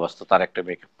খুব ভালোবাসতো, তার একটা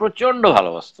মেয়েকে প্রচন্ড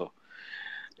ভালোবাসতো,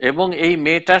 এবং এই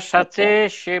মেয়েটার সাথে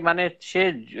আচ্ছা, সে মানে সে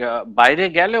বাইরে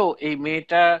গেলেও এই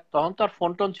মেয়েটা, তখন তো আর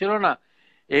ফোন টোন ছিল না,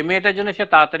 এই মেয়েটার জন্য সে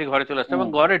তাড়াতাড়ি ঘরে চলে আসতো, এবং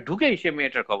হুম, ঘরে ঢুকেই সে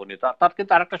মেয়েটার খবর নিত। তার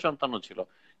কিন্তু আরেকটা সন্তানও ছিল,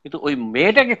 কিন্তু ওই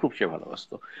মেয়েটাকে খুব সে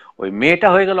ভালোবাসতো। ওই মেয়েটা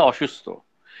হয়ে গেল অসুস্থ,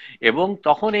 এবং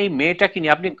তখন এই মেয়েটাকে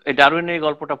নিয়ে, আপনি ডারউইনের এই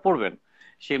গল্পটা পড়বেন,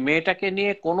 সেই মেয়েটাকে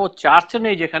নিয়ে কোনো চার্চ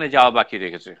নেই যেখানে যাওয়া বাকি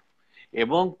রেখেছে,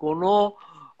 এবং কোনো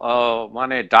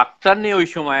মানে ডাক্তার নেই ওই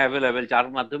সময় অ্যাভেলেবেল যার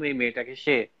মাধ্যমে এই মেয়েটাকে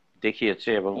সে দেখিয়েছে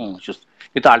এবং হুম, সুস্থ,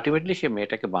 কিন্তু আলটিমেটলি সে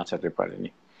মেয়েটাকে বাঁচাতে পারেনি।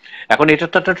 এখন এটা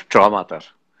তো একটা ট্রমা তার।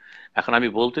 এখন আমি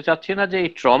বলতে চাচ্ছি না যে এই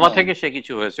ট্রমা হুম। থেকে সে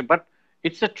কিছু হয়েছে, বাট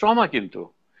ইটস এ ট্রমা। কিন্তু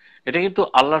এটা কিন্তু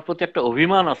আল্লাহর প্রতি একটা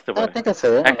অভিমান আসতে হ্যাঁ, পারে। ঠিক আছে,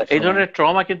 একটা অনেক এই সময়। ধরনের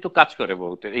ট্রমা কিন্তু কাজ করে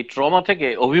বহুত, এই ট্রমা থেকে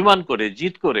অভিমান করে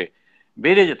জিদ করে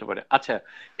বেড়ে যেতে পারে। আচ্ছা,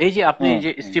 এই যে আপনি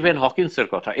যে স্টিভেন হকিন্সের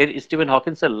কথা, এর স্টিভেন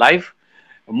হকিন্সের লাইভ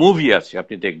মুভি আছে,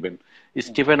 আপনি দেখবেন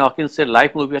স্টিভেন হকিন্সের লাইভ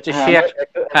মুভি আছে। হ্যাঁ সে আমি এক,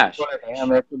 হ্যাঁ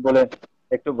আমি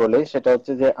একটু বলে, সেটা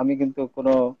হচ্ছে যে আমি কিন্তু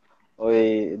কোনো ওই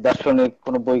দার্শনিক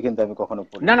কোনো বই কিন্তু আমি কখনো না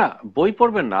পড়িনি। না, বই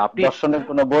পড়বেন না আপনি। দর্শনের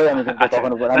কোনো বই আমি কিন্তু আচ্ছা,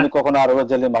 কখনো পড়ি, না আমি কখনো আরব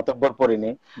জেলে মাতব্বর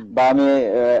পড়িনি, বা আমি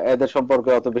এদের সম্পর্কে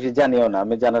অত বেশি জানিও না,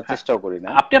 আমি জানার হ্যাঁ, চেষ্টাও করি না।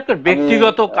 আপনি আপনার আমি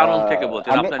ব্যক্তিগত কারণ থেকে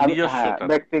বলছেন, আমি আপনার আমি হ্যাঁ নিজস্বতা থেকে।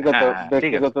 ব্যক্তিগত হ্যাঁ হ্যাঁ,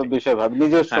 ঠিক আছে, ব্যক্তিগত ঠিক। বিষয় ভাবে,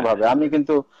 নিজস্ব হ্যাঁ ভাবে আমি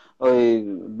কিন্তু ওই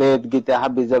বেদ গীতা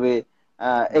হাবি যাবে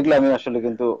এগুলো আমি আসলে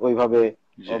কিন্তু ওইভাবে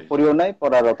জি জি। পড়িও নাই,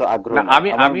 পড়ার অত আগ্রহ না নাই। আমি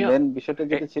আমার আমিও মেন বিষয়টা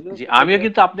যেটা ছিল জি, সেটা আমিও হচ্ছে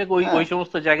কিন্তু আপনাকে ওই হ্যাঁ ওই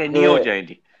সমস্ত জায়গায় যে নিয়েও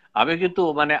যাইনি। আমি কিন্তু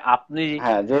মানে আপনি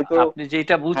হ্যাঁ যেহেতু আপনি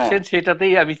যেটা হ্যাঁ বুঝছেন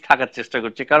সেটাতেই আমি থাকার চেষ্টা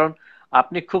করছি, কারণ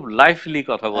আপনি খুব লাইফলি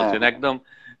কথা হ্যাঁ বলছেন, একদম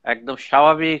একদম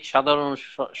স্বাভাবিক সাধারণ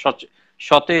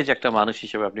সতেজ একটা মানুষ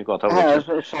হিসেবে আপনি কথা হ্যাঁ বলছেন।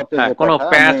 হ্যাঁ, সতেজের কোনো কথা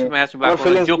আমি প্যাঁচ ম্যাচ বা আমার কোনো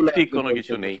ফিলিংস গুলো আর যৌক্তিক কি কোনো বলতে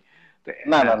কিছু নেই। চাই। তো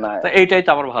না না হ্যাঁ, না তো এইটাই তো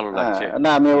আমার ভালো লাগছে। না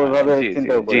আমি ওইভাবে জি জি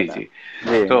চিন্তাও জি করি না। জি।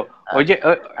 জি তো ওই আর যে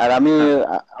আর আমি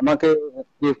হ্যাঁ, আমাকে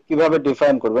কিভাবে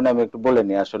ডিফাইন করবেন আমি একটু বলে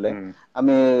নিই আসলে। হুম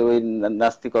আমি ওই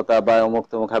নাস্তিকতা বা অমুক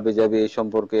তমুক হাবি জাবি এই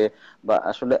সম্পর্কে, বা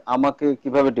আসলে আমাকে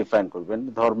কিভাবে ডিফাইন করবেন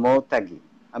ধর্ম ত্যাগী,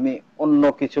 আমি অন্য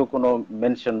কিছু কোনো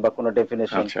মেনশন বা কোনো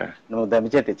ডেফিনেশন আচ্ছা এর মধ্যে আমি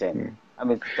যেতে চাই না। হুম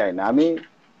আমি চাই না, আমি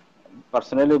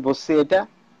পার্সোনালি বুঝছি এটা,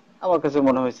 আমার কাছে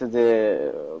মনে হয়েছে যে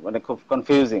মানে খুব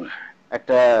কনফিউজিং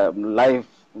একটা life,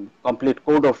 complete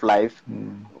code of life, hmm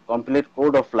complete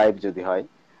code of life যদি হয়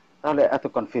তাহলে এত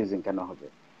কনফিউজিং কেন হবে?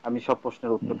 আমি সব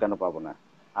প্রশ্নের উত্তর হুম কেন পাবো না?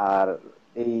 আর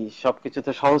এই সবকিছু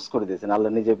তো সহজ করে দিয়েছেন,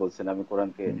 আল্লাহ নিজে বলছেন আমি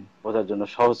কোরআনকে হুম। বোঝার জন্য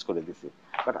সহজ করে দিছি।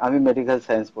 বাট আমি মেডিকেল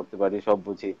সায়েন্স পড়তে পারি, সব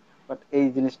বুঝি, বাট এই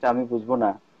জিনিসটা আমি বুঝবো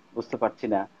না, বুঝতে পারছি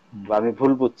না, বা আমি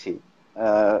ভুল বুঝছি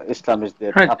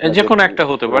ইসলামিস্টদের হ্যাঁ, যে আপনাদের কোনো একটা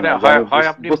হতে পারে। তুলনায়, যে হয় আমি হয়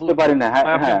আপনি বুঝতে পারি না। হ্যাঁ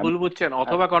হয় আপনি হ্যাঁ ভুল বুঝছেন, হ্যাঁ,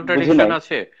 অথবা বুঝি কন্ট্রাডিকশন নাই।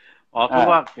 আছে, হ্যাঁ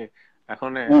অথবা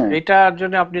এখন হুম এটার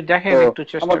জন্য আপনি তো দেখেন, একটু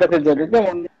আমার চেষ্টা কাছে করতে যেটা থাকেন।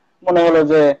 যেমন মনে হলো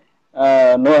যে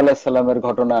নূহ আলাইহিস সালামের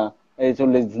ঘটনা, এই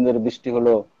 40 দিন ধরে বৃষ্টি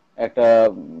হলো, একটা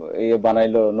ইয়ে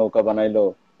বানাইলো, নৌকা বানাইলো,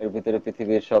 এর ভিতরে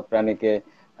পৃথিবীর সব প্রাণীকে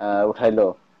উঠাইলো,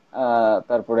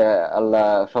 তারপরে আল্লাহ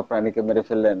সব প্রাণীকে মেরে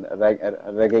ফেললেন,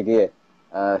 রেগে গিয়ে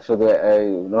শুধু এই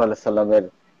নূহ আলাইহিস সালামের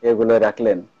এগুলো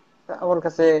রাখলেন। তা আমার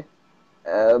কাছে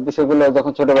বিষয়গুলো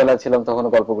যখন ছোটবেলায় ছিলাম তখন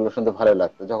গল্পগুলো শুনতে ভালো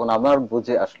লাগতো, যখন আমার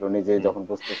বুঝে আসলো, নিজে হুম, যখন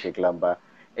বুঝতে শিখলাম, বা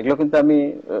এগুলো কিন্তু আমি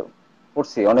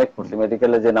পড়ছি, অনেক হুম, পড়ছি,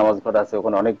 মেডিকেলে যে নামাজ ঘর আছে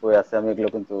ওখানে অনেক বই আছে, আমি এগুলো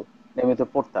কিন্তু নিয়মিত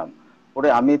পড়তাম। পড়ে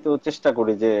আমি তো চেষ্টা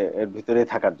করি যে এর ভিতরেই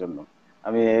থাকার জন্য।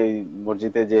 আমি এই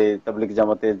মসজিদে যে তাবলিগ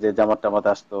জামাতে যে জামাত টামাত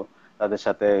আসতো তাদের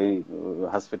সাথে এই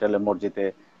হসপিটালে মসজিদে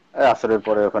আসরের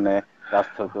পরে ওখানে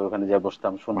রাস্তা হতো, ওখানে যে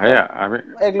বসতাম শুনতাম, ভাইয়া আমি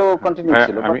এগুলো কন্টিনিউ ভাইয়া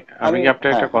ছিল। আমি বাট আমি আমি কি আপনার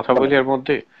একটা হ্যাঁ কথা বলি বলেন। এর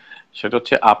মধ্যে, সেটা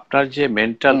হচ্ছে আপনার যে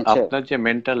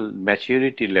মেন্টাল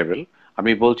ম্যাচিউরিটি লেভেল।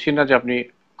 আমি বলছি না যে আপনি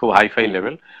খুব হাইফাই হুম হুম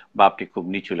লেভেল বা আপনি খুব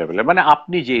নিচু লেভেলের, মানে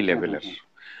আপনি যেই হুম হুম লেভেলের, হুম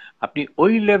আপনি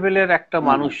ওই লেভেলের একটা হুম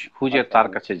মানুষ হুম খুঁজে আচ্ছা তার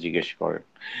ভালো। কাছে জিজ্ঞেস করেন।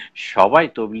 সবাই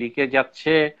তবলিগে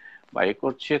যাচ্ছে বা এ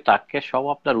করছে, তাকে সব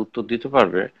আপনার উত্তর দিতে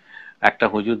পারবে? একটা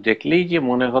হুজুর দেখলেই যে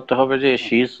মনে হতে হবে যে হুম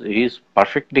হি ইজ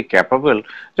পারফেক্টলি ক্যাপাবল।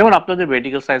 যেমন আপনাদের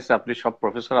মেডিকেল সায়েন্সে আপনি সব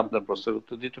প্রফেসর হুম আপনার হুম হুম। প্রশ্নের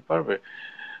উত্তর দিতে পারবে?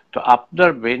 তো আপনার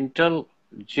মেন্টাল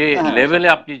যে হ্যাঁ লেভেলে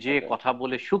সেটাই আপনি যে সেটাই। কথা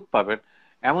বলে সুখ পাবেন,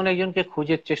 এমন একজনকে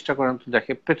খুঁজে চেষ্টা করেন, তো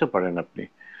দেখে পেতে পারেন আপনি।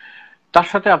 তার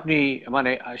সাথে আপনি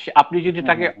মানে আপনি যদি হুম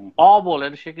তাকে হুম হুম হুম।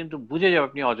 বলেন, সে কিন্তু বুঝে যাবে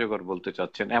আপনি অজগর বলতে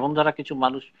চাচ্ছেন। এমন দ্বারা কিছু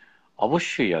মানুষ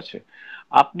অবশ্যই আছে।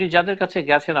 আপনি যাদের কাছে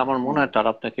গেছেন আমার মনে হুম হয় তারা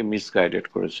আপনাকে মিসগাইডেড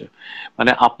করেছে,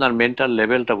 মানে আপনার মেন্টাল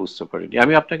লেভেলটা বুঝতে পারেনি।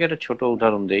 আমি আপনাকে একটা ছোট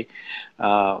উদাহরণ দেই।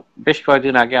 বেশ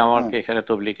কয়েকদিন আগে হুম, আমাকে এখানে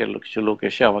তবলিগের কিছু লোক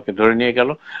এসে আমাকে ধরে নিয়ে গেল,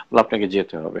 বলে আপনাকে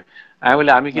যেতে হবে। আমি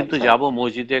বলি আমি কিন্তু আচ্ছা। যাব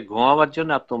মসজিদে ঘুমাবার জন্য,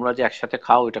 আর তোমরা যে একসাথে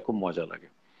খাও এটা খুব মজা লাগে।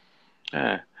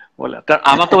 হ্যাঁ, বলে কারণ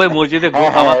আমার তো ওই মসজিদে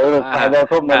হ্যাঁ হ্যাঁ আমার তো ওই খাওয়া হ্যাঁ দাওয়া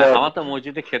খুব হ্যাঁ মজা হতো। আমার তো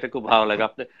মসজিদে খেতে খুব ভালো লাগে।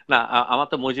 আপনি না, আমার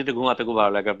তো মসজিদে ঘুমাতে খুব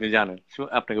ভালো লাগে, আপনি জানেন,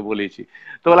 আপনাকে বলেছি।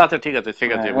 তো বলে আচ্ছা ঠিক আছে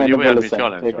ঠিক আছে হ্যাঁ বুঝি এটা ভাই, আপনি বলেছেন,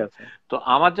 চলেন ঠিক চলেন। আছে। তো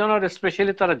আমার জন্য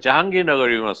স্পেশালি তারা জাহাঙ্গীরনগর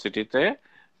ইউনিভার্সিটিতে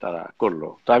তারা করলো,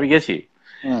 তো আমি গেছি।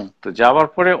 হুম তো যাওয়ার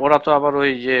পরে ওরা তো আবার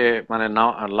ওই যে মানে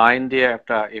লাইন দিয়ে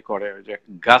একটা করে, ওই যে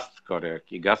গাস্ত করে আর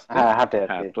কি, গাস্তে। হ্যাঁ হাঁটে আর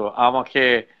হ্যাঁ, কি। তো আমাকে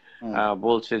হুম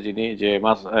বলছে যিনি যে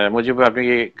মুজিব ভাই, আপনি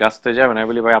কি গাছতে যাবেন? আমি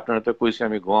বলি ভাই আপনারা তো কইছে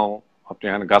আমি ঘুমাবো, আপনি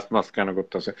এখানে গাছ মাছ কেন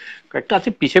করতেছে? একটা আছে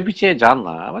পিছে পিছে যান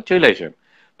না, আবার চলে আসেন।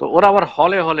 তো ওরা আবার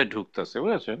হলে হলে ঢুকতেছে,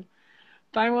 বুঝেছেন?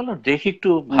 তাই আমি বললাম দেখি একটু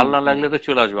হুম ভাল না হুম লাগলে তো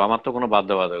চলে আসবো, আমার তো কোনো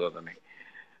বাধ্যবাধকতা নেই।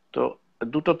 তো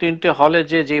দুটো তিনটে হলে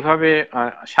যে যেভাবে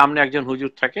সামনে একজন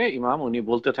হুজুর থাকে ইমাম, উনি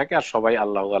বলতে থাকে আর সবাই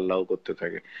আল্লাহ আল্লাহ করতে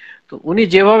থাকে। তো উনি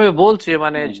যেভাবে বলছে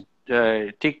মানে হুম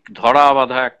ঠিক ধরা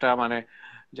বাঁধা একটা মানে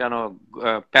যেন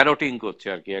প্যারোটিং করছে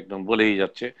আর কি, একদম বলেই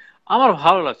যাচ্ছে। আমার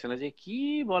ভালো লাগছে না যে কি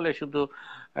বলে শুধু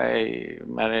এই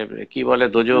মানে কি বলে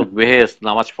দোজক বেহেশত,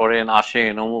 নামাজ পড়েন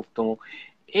আসেন অমুক তমুক।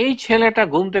 এই ছেলেটা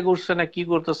ঘুম থেকে উঠছে না কি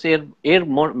করতেছে, এর এর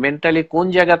মেন্টালি কোন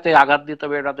জায়গাতে আঘাত দিতে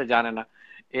হবে এটা তো জানে না।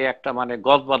 এ একটা মানে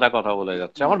গদবাঁধা কথা বলে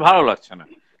যাচ্ছে, আমার ভালো লাগছে না।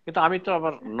 কিন্তু আমি তো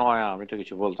আবার নয়, আমি তো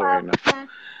কিছু বলতে পারি না।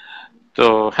 তো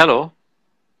হ্যালো,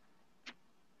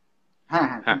 হ্যাঁ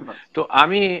হ্যাঁ, হ্যাঁ, শুনতে পাচ্ছি। তো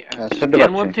আমি শুনতে এর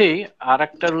পাচ্ছি। মধ্যেই আর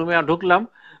একটা রুমে ঢুকলাম।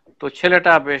 তো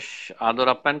ছেলেটা বেশ আদর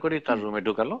আপ্যায়ন করি তার রুমে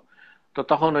ঢুকালো। তো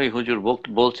তখন ওই হুজুর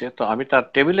বলছে, তো আমি তার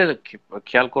টেবিলে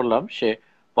খেয়াল করলাম সে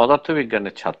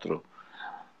পদার্থবিজ্ঞানের ছাত্র।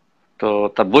 তো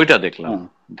তার বইটা দেখলাম, হুম।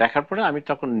 দেখার পরে আমি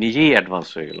তখন নিজেই অ্যাডভান্স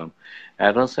হয়ে গেলাম।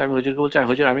 অ্যাডভান্স আমি হুজুরকে বলছি,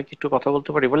 হুজুর আমি কি একটু কথা বলতে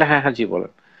পারি? বলে হ্যাঁ হ্যাঁ জি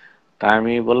বলেন। তাই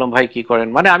আমি বললাম ভাই কি করেন,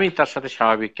 মানে আমি তার সাথে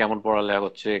স্বাভাবিক কেমন পড়ালেখা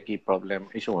হচ্ছে কি প্রবলেম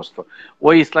এই সমস্ত,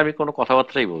 ওই ইসলামিক কোনো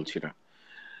কথাবার্তাই বলছি না।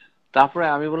 তারপরে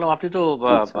আমি বললাম আপনি তো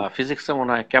আচ্ছা। ফিজিক্সে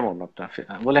মনে হয় কেমন আপনার?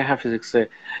 বলে হ্যাঁ ফিজিক্সে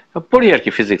পড়ি আর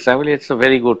কি ফিজিক্স। আমি বলি ইটস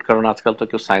ভেরি গুড, কারণ আজকাল তো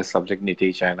কেউ সায়েন্স সাবজেক্ট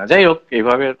নিতেই চায় না। যাই হোক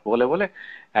এইভাবে বলে বলে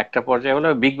একটা পর্যায়ে বলে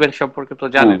বিগ ব্যাং সম্পর্কে তো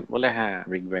হুম জানেন? বলে হ্যাঁ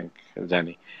বিগ ব্যাং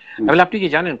জানি। আমি হুম বলি আপনি কি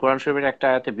জানেন কোরআন শরীফের একটা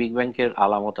আয়াতে বিগ ব্যাং এর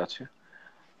আলামত আছে?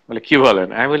 বলে কি বলেন?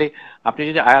 আমি বলি আপনি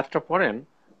যদি আয়াতটা পড়েন,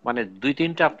 মানে দুই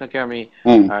তিনটা আপনাকে আমি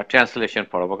হুম। ট্রান্সলেশন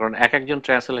পড়াবো, কারণ এক একজন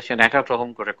ট্রান্সলেশন এক এক রকম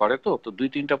করে করে। তো তো দুই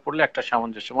তিনটা পড়লে একটা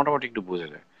সামঞ্জস্য মোটামুটি একটু বোঝা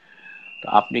যায়। তো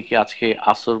আপনি কি আজকে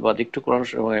আসর বাদ একটু কোরআন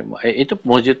এই তো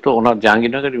মসজিদ তো ওনার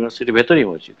জাহাঙ্গীরনগর ইউনিভার্সিটির ভেতরেই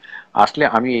মসজিদ, আসলে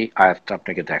আমি এই আয়াতটা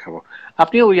আপনাকে দেখাবো,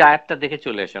 আপনি ওই আয়াতটা দেখে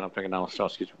চলে আসেন, আপনাকে নামাজ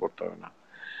টামাজ কিছু করতে হবে না।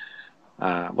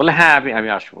 বলে হ্যাঁ আমি আমি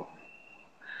আসবো।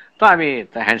 তো আমি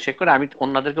হ্যান্ডশেক করে আমি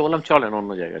অন্যদেরকে বললাম চলেন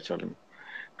অন্য জায়গায় চলেন,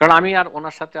 কারণ আমি আর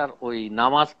ওনার সাথে আর ওই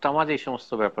নামাজ টামাজ এই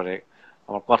সমস্ত ব্যাপারে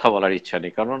আমার কথা বলার ইচ্ছা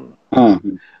নেই। কারণ হুম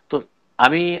হুম। তো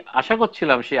আমি আশা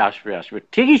করছিলাম সে আসবে আসবে,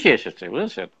 ঠিকই সে এসেছে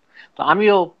বুঝেছেন। তো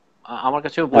আমিও আমার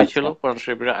কাছেও বই ছিল আচ্ছা। কোরআন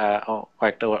শরীফের,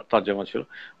 কয়েকটা তর্জমা ছিল,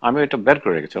 আমি এটা বের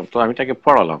করে রেখেছিলাম। তো আমি তাকে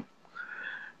পড়ালাম।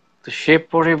 তো সে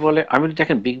পড়ে বলে, আমি বলি,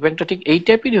 দেখেন বিগ ব্যাংটা ঠিক এই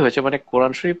টাইপেরই হয়েছে, মানে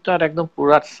কোরআন শরীফ তো আর একদম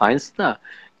পুরা সায়েন্স না,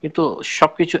 কিন্তু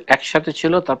সবকিছু একসাথে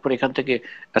ছিল, তারপর এখান থেকে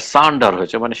সান্ডার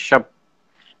হয়েছে, মানে সব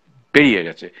বেরিয়ে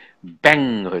গেছে, ব্যাং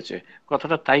হয়েছে।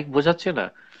 কথাটা তাই বোঝাচ্ছে না?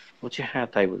 বলছে হ্যাঁ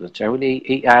তাই বোঝাচ্ছে। আমি বলি এই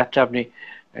এই আয়াতটা আপনি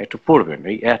একটু পড়বেন,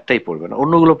 এই আয়াতটাই পড়বেন,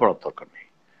 অন্যগুলো পড়ার দরকার নেই।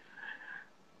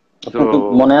 তো আপনার কি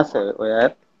মনে আছে ওই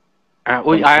আয়াত?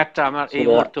 ওই কোন আয়াতটা আমার এই সূরা?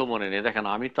 মুহূর্তেও মনে নেই। দেখেন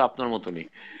আমি তো আপনার মতনই,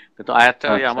 কিন্তু আয়াতটা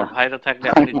ওই আচ্ছা। আমার ভাইরা থাকলে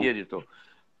এখনই দিয়ে দিত।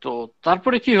 তো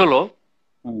তারপরে কি হলো,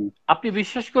 হুম আপনি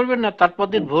বিশ্বাস করবেন না, তারপর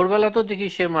দিন হুম ভোরবেলা তো দেখি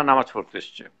সে নামাজ পড়তে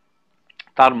এসছে।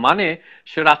 তার মানে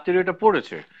সে রাত্রিরে এটা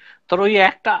পড়েছে। তার ওই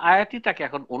একটা আয়াতই তাকে,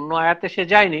 এখন অন্য আয়াতে সে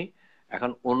যায়নি,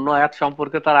 এখন অন্য আয়াত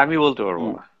সম্পর্কে তার আমি বলতে পারবো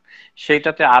হুম না,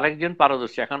 সেইটাতে আরেকজন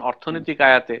পারদর্শী। এখন হুম অর্থনৈতিক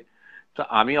আয়াতে, তো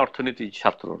আমি অর্থনীতির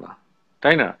ছাত্র না,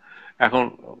 তাই না? এখন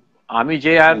আমি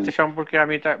যে হুম আয়াত সম্পর্কে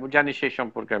আমি জানি সেই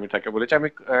সম্পর্কে আমি তাকে বলেছি। আমি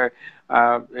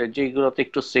আহ, যেগুলোতে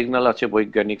একটু সিগন্যাল আছে,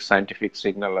 বৈজ্ঞানিক সায়েন্টিফিক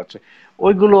সিগন্যাল আছে,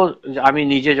 ওইগুলো আমি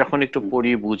নিজে যখন একটু হুম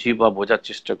পড়ি বুঝি বা বোঝার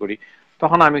চেষ্টা করি,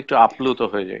 তখন আমি একটু আপ্লুত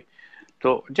হয়ে যাই। তো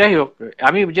যাই হোক,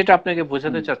 আমি যেটা আপনাকে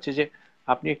বোঝাতে হুম। চাচ্ছি যে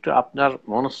আপনি একটু আপনার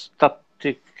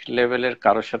মনস্তাত্ত্বিক লেভেলের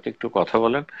কারোর সাথে একটু কথা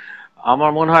বলেন।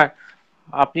 আমার মনে হয়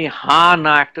আপনি হ্যাঁ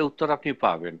না একটা উত্তর আপনি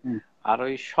পাবেন। হুম। আর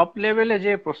ওই সব লেভেলে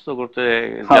যে প্রশ্ন করতে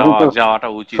আমি তো যাওয়াটা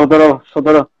উচিত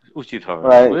 17 উচিত হবে না,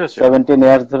 প্রায় বুঝেছেন? 17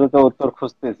 ইয়ার্স ধরে তো উত্তর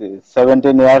খুঁজতেছি,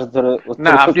 17 ইয়ার্স ধরে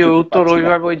না উত্তর আপনি ওই খুঁজতেছি, উত্তর পাচ্ছি না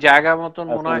ওইভাবে তো ওই জায়গা মতন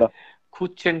মনে হয় আসলে।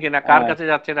 খুঁজছেন কিনা, কার হ্যাঁ কাছে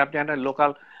যাচ্ছেন আপনি, একটা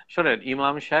লোকাল। শোনেন,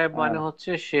 ইমাম সাহেব মানে হ্যাঁ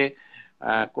হচ্ছে সে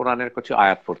কোরআনের কিছু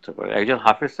আয়াত পড়তে পারে, একজন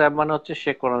হাফিজ সাহেব মানে হচ্ছে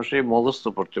সে কোরআন শরীফ মুখস্থ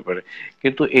পড়তে পারে,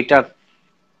 কিন্তু এটা হুম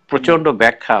প্রচন্ড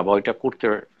ব্যাখ্যা বা ওইটা করতে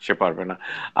সে পারবে না।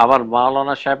 আবার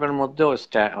মাওলানা সাহেবের মধ্যেও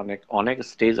অনেক অনেক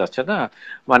স্টেজ আছে না,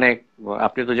 মানে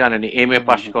আপনি তো জানেন এম এ হুম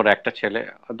পাশ হুম করা একটা ছেলে,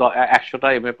 100টা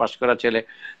এম এ পাশ করা ছেলে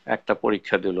একটা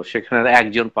পরীক্ষা দিল, সেখানে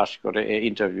একজন পাশ করে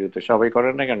ইন্টারভিউতে, সবাই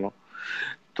করেন না কেন?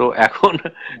 তো এখন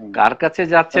হুম। কার কাছে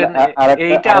তাহলে যাচ্ছেন আরেকটা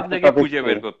এইটা আরেকটা আপনাকে টপিক খুঁজে কি?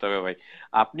 বের করতে হবে ভাই।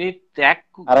 আপনি ত্যাগ,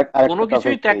 কোনো আরেকটা কিছুই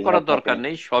টপিক ত্যাগ কি করার আপনাকে? দরকার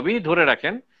নেই, সবই ধরে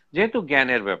রাখেন, যেহেতু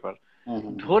জ্ঞানের ব্যাপার। হুম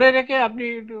হুম ধরে রেখে আপনি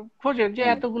একটু খোঁজেন যে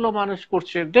হুম। এতগুলো মানুষ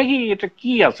করছে, দেখি এটা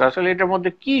কি আছে আসলে, এটার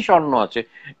মধ্যে কি স্বর্ণ আছে,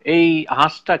 এই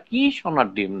হাঁসটা কি সোনার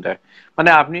ডিম দেয়। মানে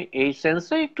আপনি এই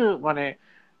সেন্সে একটু মানে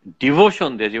ডিভোশন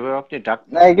দিয়ে, যেভাবে আপনি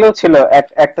না, এগুলো ছিল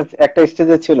একটা একটা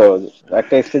স্টেজে ছিল,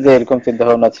 একটা স্টেজে এরকম চিন্তা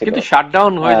ভাবনা ছিল। কিন্তু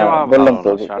শাটডাউন হয়ে যাওয়া বললাম ভালো তো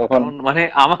না। তখন শাটডাউন মানে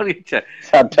আমার ইচ্ছা যে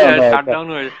শাটডাউন হয় একটা। শাটডাউন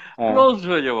হয়ে হ্যাঁ। ক্লোজড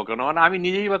হয়ে যাবো কেন, মানে আমি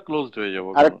নিজেই বা ক্লোজড হয়ে যাবো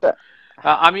কেন? আরেকটা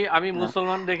আমি আমি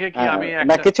মুসলমান দেখে কি আমি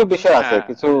না, একটা কিছু বিষয় আছে, হ্যাঁ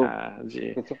কিছু হ্যাঁ জি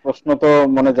কিছু প্রশ্ন তো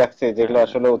মনে যাচ্ছে যেগুলো হ্যাঁ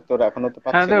আসলে উত্তর এখনো তো হ্যাঁ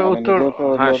পাচ্ছি না। আমি উত্তর নিজেও তো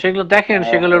হ্যাঁ ওগুলোর সেগুলো দেখেন আহ,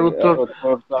 সেগুলোর উত্তর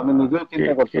উত্তর তো আমি নিজেও কে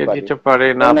চিন্তা কে করতে পারি। দিতে পারে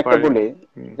না যেমন একটা পারে বলি,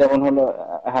 হুম, যেমন হলো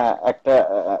হ্যাঁ একটা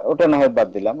ওটা না হয় বাদ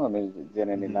দিলাম, আমি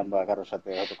জেনে নিলাম বা কারোর সাথে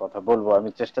হয়তো কথা বলবো, আমি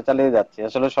চেষ্টা চালিয়ে যাচ্ছি।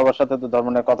 আসলে সবার সাথে তো ধর্ম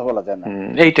নিয়ে কথা বলা যায় না,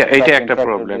 এইটা এইটা প্লাস একটা ইনফ্যাক্ট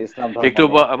প্রবলেম ইসলাম ধর্ম একটু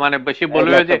নিয়ে মানে বেশি এগুলো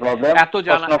বলবে একটা যে প্রবলেম। এত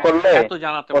জানা এত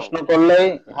জানাতে প্রশ্ন পারবো না করলেই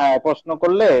হ্যাঁ প্রশ্ন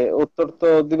করলে উত্তর তো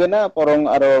দিবে না, বরং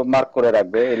আরো মার্ক করে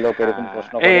রাখবে, এই লোক এরকম হ্যাঁ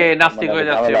প্রশ্ন এ করে, তার নাস্তিক মানে আরো হয়ে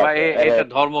যাচ্ছে ঝামেলা বা আছে, আরে এটা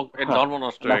ধর্ম এর ধর্ম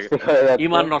নষ্ট হয়ে গেছে নাস্তিক হয়ে যাচ্ছে,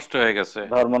 ইমান নষ্ট হয়ে গেছে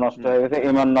ধর্ম নষ্ট হুম। হয়ে গেছে,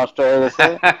 ইমান নষ্ট হয়ে গেছে।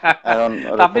 এখন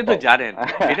তা আপনি রক্ষা তো পাও। জানেন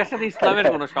এটার সাথে ইসলামের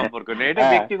কোনো সম্পর্ক নেই, এটা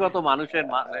হ্যাঁ, ব্যক্তিগত মানুষের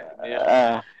নিজস্ব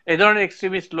আহ, এই ধরনের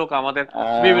এক্সট্রিমিস্ট লোক আমাদের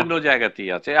আহ, বিভিন্ন জায়গাতেই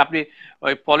আছে। আপনি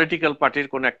ওই পলিটিক্যাল পার্টির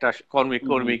কোন একটা হুম হুম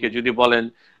কর্মীকে যদি বলেন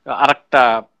আরেকটা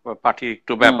পার্টি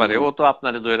একটু হুম ব্যাপারে হুম ও তো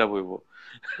আপনারে দইরা বইব।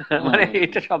 হুম মানে হুম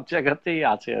এটা হুম। সব জায়গাতেই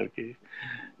আছে আর কি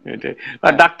এটাই। আর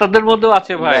হ্যাঁ, ডাক্তারদের মধ্যেও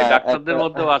আছে ভাই, না একটা ডাক্তারদের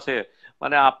মধ্যেও আছে।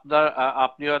 মানে আপনার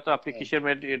আপনি হয়তো আপনি কিসের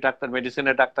ডাক্তার,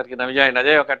 মেডিসিনের ডাক্তার কিনা আমি জানি না,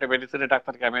 যাই হোক একটা মেডিসিনের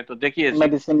ডাক্তারকে আমি তো দেখিয়েছি।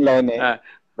 মেডিসিন লাইনে হ্যাঁ হ্যাঁ,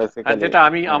 বেসিক্যালি। যেটা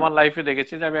আমি হ্যাঁ, আমার লাইফে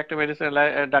দেখেছি যে আমি একটা মেডিসিন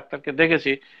ডাক্তারকে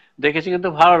দেখেছি, দেখেছি কিন্তু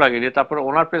ভালো লাগেনি। তারপর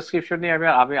ওনার প্রেসক্রিপশন নিয়ে আমি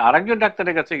আমি আরেকজন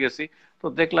ডাক্তারের কাছে গেছি,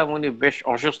 তো দেখলাম উনি বেশ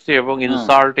অস্বস্তি এবং হুম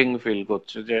ইনসাল্টিং ফিল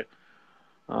করছে যে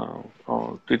আহ, ও,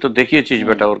 তুই তো দেখিয়েছিস হুম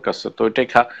বেটা ওর কাছে, তো ওইটাই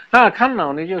খা। হ্যাঁ খান না,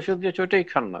 উনি যে ওষুধ দিয়েছে ওইটাই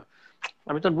খান না।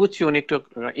 আমি তো বুঝছি উনি একটু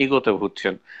ইগোতে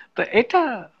ভুগছেন। তো এটা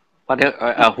মানে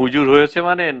হুজুর হয়েছে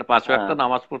মানে পাঁচ ওয়াক্ত হ্যাঁ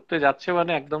নামাজ পড়তে যাচ্ছে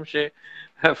মানে একদম সে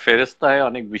ফেরেশতা হয়ে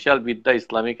অনেক বিশাল বিদ্যা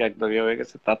ইসলামিক একদম ইয়ে হয়ে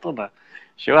গেছে তা তো না।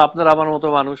 সেও আপনার আমার মতো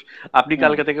মানুষ। আপনি হুম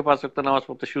কালকে থেকে পাঁচ ওয়াক্ত নামাজ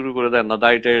পড়তে শুরু করে দেন না,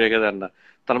 দাড়িটাই রেখে দেন না,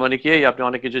 তার মানে কি এই আপনি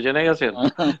অনেক কিছু জেনে গেছেন?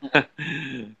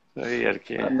 এই আর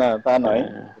কি। না তা নয়,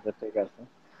 হ্যাঁ এটা ঠিক আছে।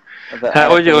 আচ্ছা, হ্যাঁ,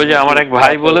 ওই আরেকটা যে ওই যে জিনিস একটু আমার এক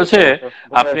ভাই হাতে বলেছে একটু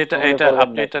ঘুরে আপনি এটা ঘুরে এটা পড়বেন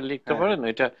আপনি না। এটা লিখতে হ্যাঁ পারেন,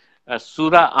 এটা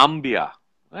সূরা আম্বিয়া,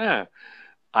 হ্যাঁ,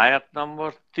 আয়াত নম্বর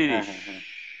হ্যাঁ 30। হ্যাঁ হ্যাঁ।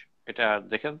 এটা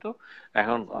দেখেন তো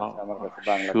এখন আচ্ছা আচ্ছা, আমার কাছে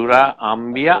বাংলাতে সূরা নেই,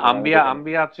 আম্বিয়া, অসুবিধা নেই, আমি আম্বিয়া দেখে নিচ্ছি।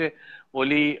 আম্বিয়া আছে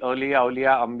অলি অলিয়া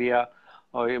উলিয়া আম্বিয়া।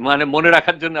 ওই মানে মনে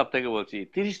রাখার জন্য আপনাকে বলছি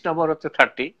 30 নম্বর হচ্ছে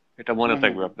 30, এটা মনে হুম হুম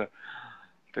থাকবে হুম। আপনার।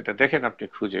 তো এটা দেখেন আপনি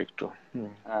খুঁজে একটু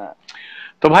হুম। হ্যাঁ,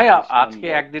 তো ভাই 30 আজকে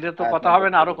নম্বর, একদিনে তো আয়াত কথা নম্বর হবে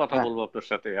না, আরো 30। কথা হ্যাঁ বলবো আপনার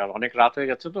সাথে, আর অনেক রাত হয়ে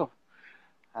গেছে তো।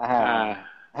 হ্যাঁ হ্যাঁ হ্যাঁ হ্যাঁ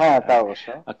হ্যাঁ, তা হ্যাঁ, অবশ্য।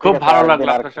 ঠিক খুব আছে, ভালো লাগলো আরেকদিন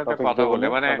আপনার আরেকটা সাথে টপিক কথা দেখে বলে,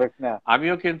 নিই, মানে টপিক না।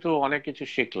 আমিও কিন্তু অনেক কিছু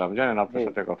শিখলাম জানেন জি, আপনার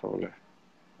সাথে কথা বলে।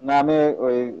 না আমি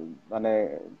ওই মানে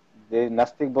যে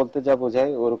নাস্তিক বলতে যা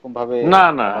বোঝায় ওরকম ভাবে না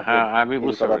না আমাকে হ্যাঁ আমি ফিল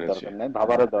বুঝতে করার পেরেছি। দরকার নাই,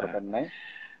 ভাবারও হ্যাঁ হ্যাঁ দরকার নাই।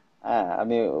 হ্যাঁ,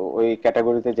 আমি ওই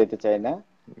ক্যাটাগরিতে যেতে চাই না,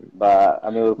 বা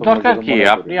আমি ওরকম দরকার নিজেকে কি, মনেও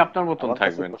করি আপনি না। আপনার মতন আমার কাছে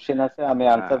থাকবেন। কোশ্চেন আছে, আমি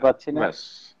হ্যাঁ আনসার পাচ্ছি না। ব্যাস,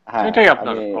 হ্যাঁ, এটাই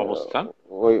আপনার আমি অবস্থান।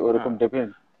 ওই ওরকম হ্যাঁ, ডেফিনেট,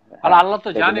 আর হ্যাঁ আল্লাহ তো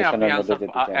জানে আপনি ডেফিনেশনের মধ্যে অ্যান্সার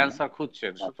যেতে চাই না। অ্যান্সার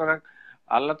খুঁজছেন, আচ্ছা, সুতরাং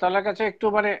আল্লাহ তাআলার কাছে একটু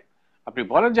মানে আপনি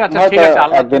বলেন যে আচ্ছা ঠিক হয়তো আছে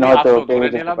আল্লাহ একদিন তুমি হয়তো আছো, পেয়ে ধরে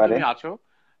যেতে নিলাম পারে। তুমি আছো,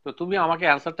 তো তুমি আমাকে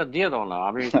অ্যান্সারটা দিয়ে দাও না,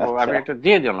 আমি আচ্ছা, আমি একটা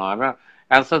দিয়ে দিলাম, আমি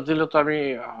অ্যান্সার দিলে তো আমি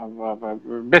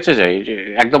বেঁচে যাই যে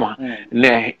একদম হুম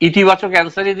ইতিবাচক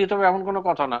অ্যান্সারই দিতে হবে এমন কোনো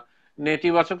কথা না,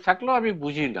 নেতিবাচক থাকলেও আমি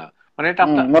বুঝি না, মানে এটা হুম,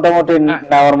 আপনার মোটামুটি হ্যাঁ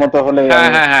নেওয়ার মতো হলেই হ্যাঁ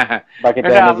আমি হ্যাঁ হ্যাঁ হ্যাঁ বাকিটা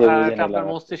এটা নিজে আপনার বুঝে এটা নিলাম আপনার আর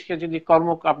কি। মস্তিষ্কে যদি কর্ম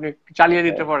আপনি চালিয়ে ওটাই।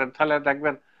 দিতে পারেন তাহলে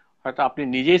দেখবেন হয়তো আপনি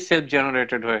নিজেই সেলফ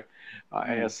জেনারেটেড হয়ে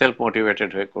হুম, সেলফ মোটিভেটেড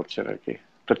হয়ে করছেন আর কি।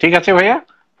 তো ঠিক আছে ভাইয়া,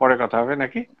 পরে কথা হবে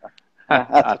নাকি? হ্যাঁ হ্যাঁ,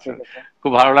 আচ্ছা আচ্ছা, ঠিক আছে।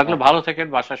 খুব ভালো লাগলো, হ্যাঁ, ভালো থাকেন,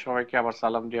 বাসার সবাইকে আবার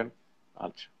সালাম দিয়েন।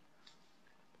 আচ্ছা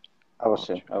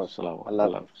অবশ্যই আচ্ছা, অবশ্যই, আসসালামু আল্লাহ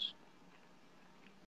আল্লাহ হাফেজ। হাফেজ।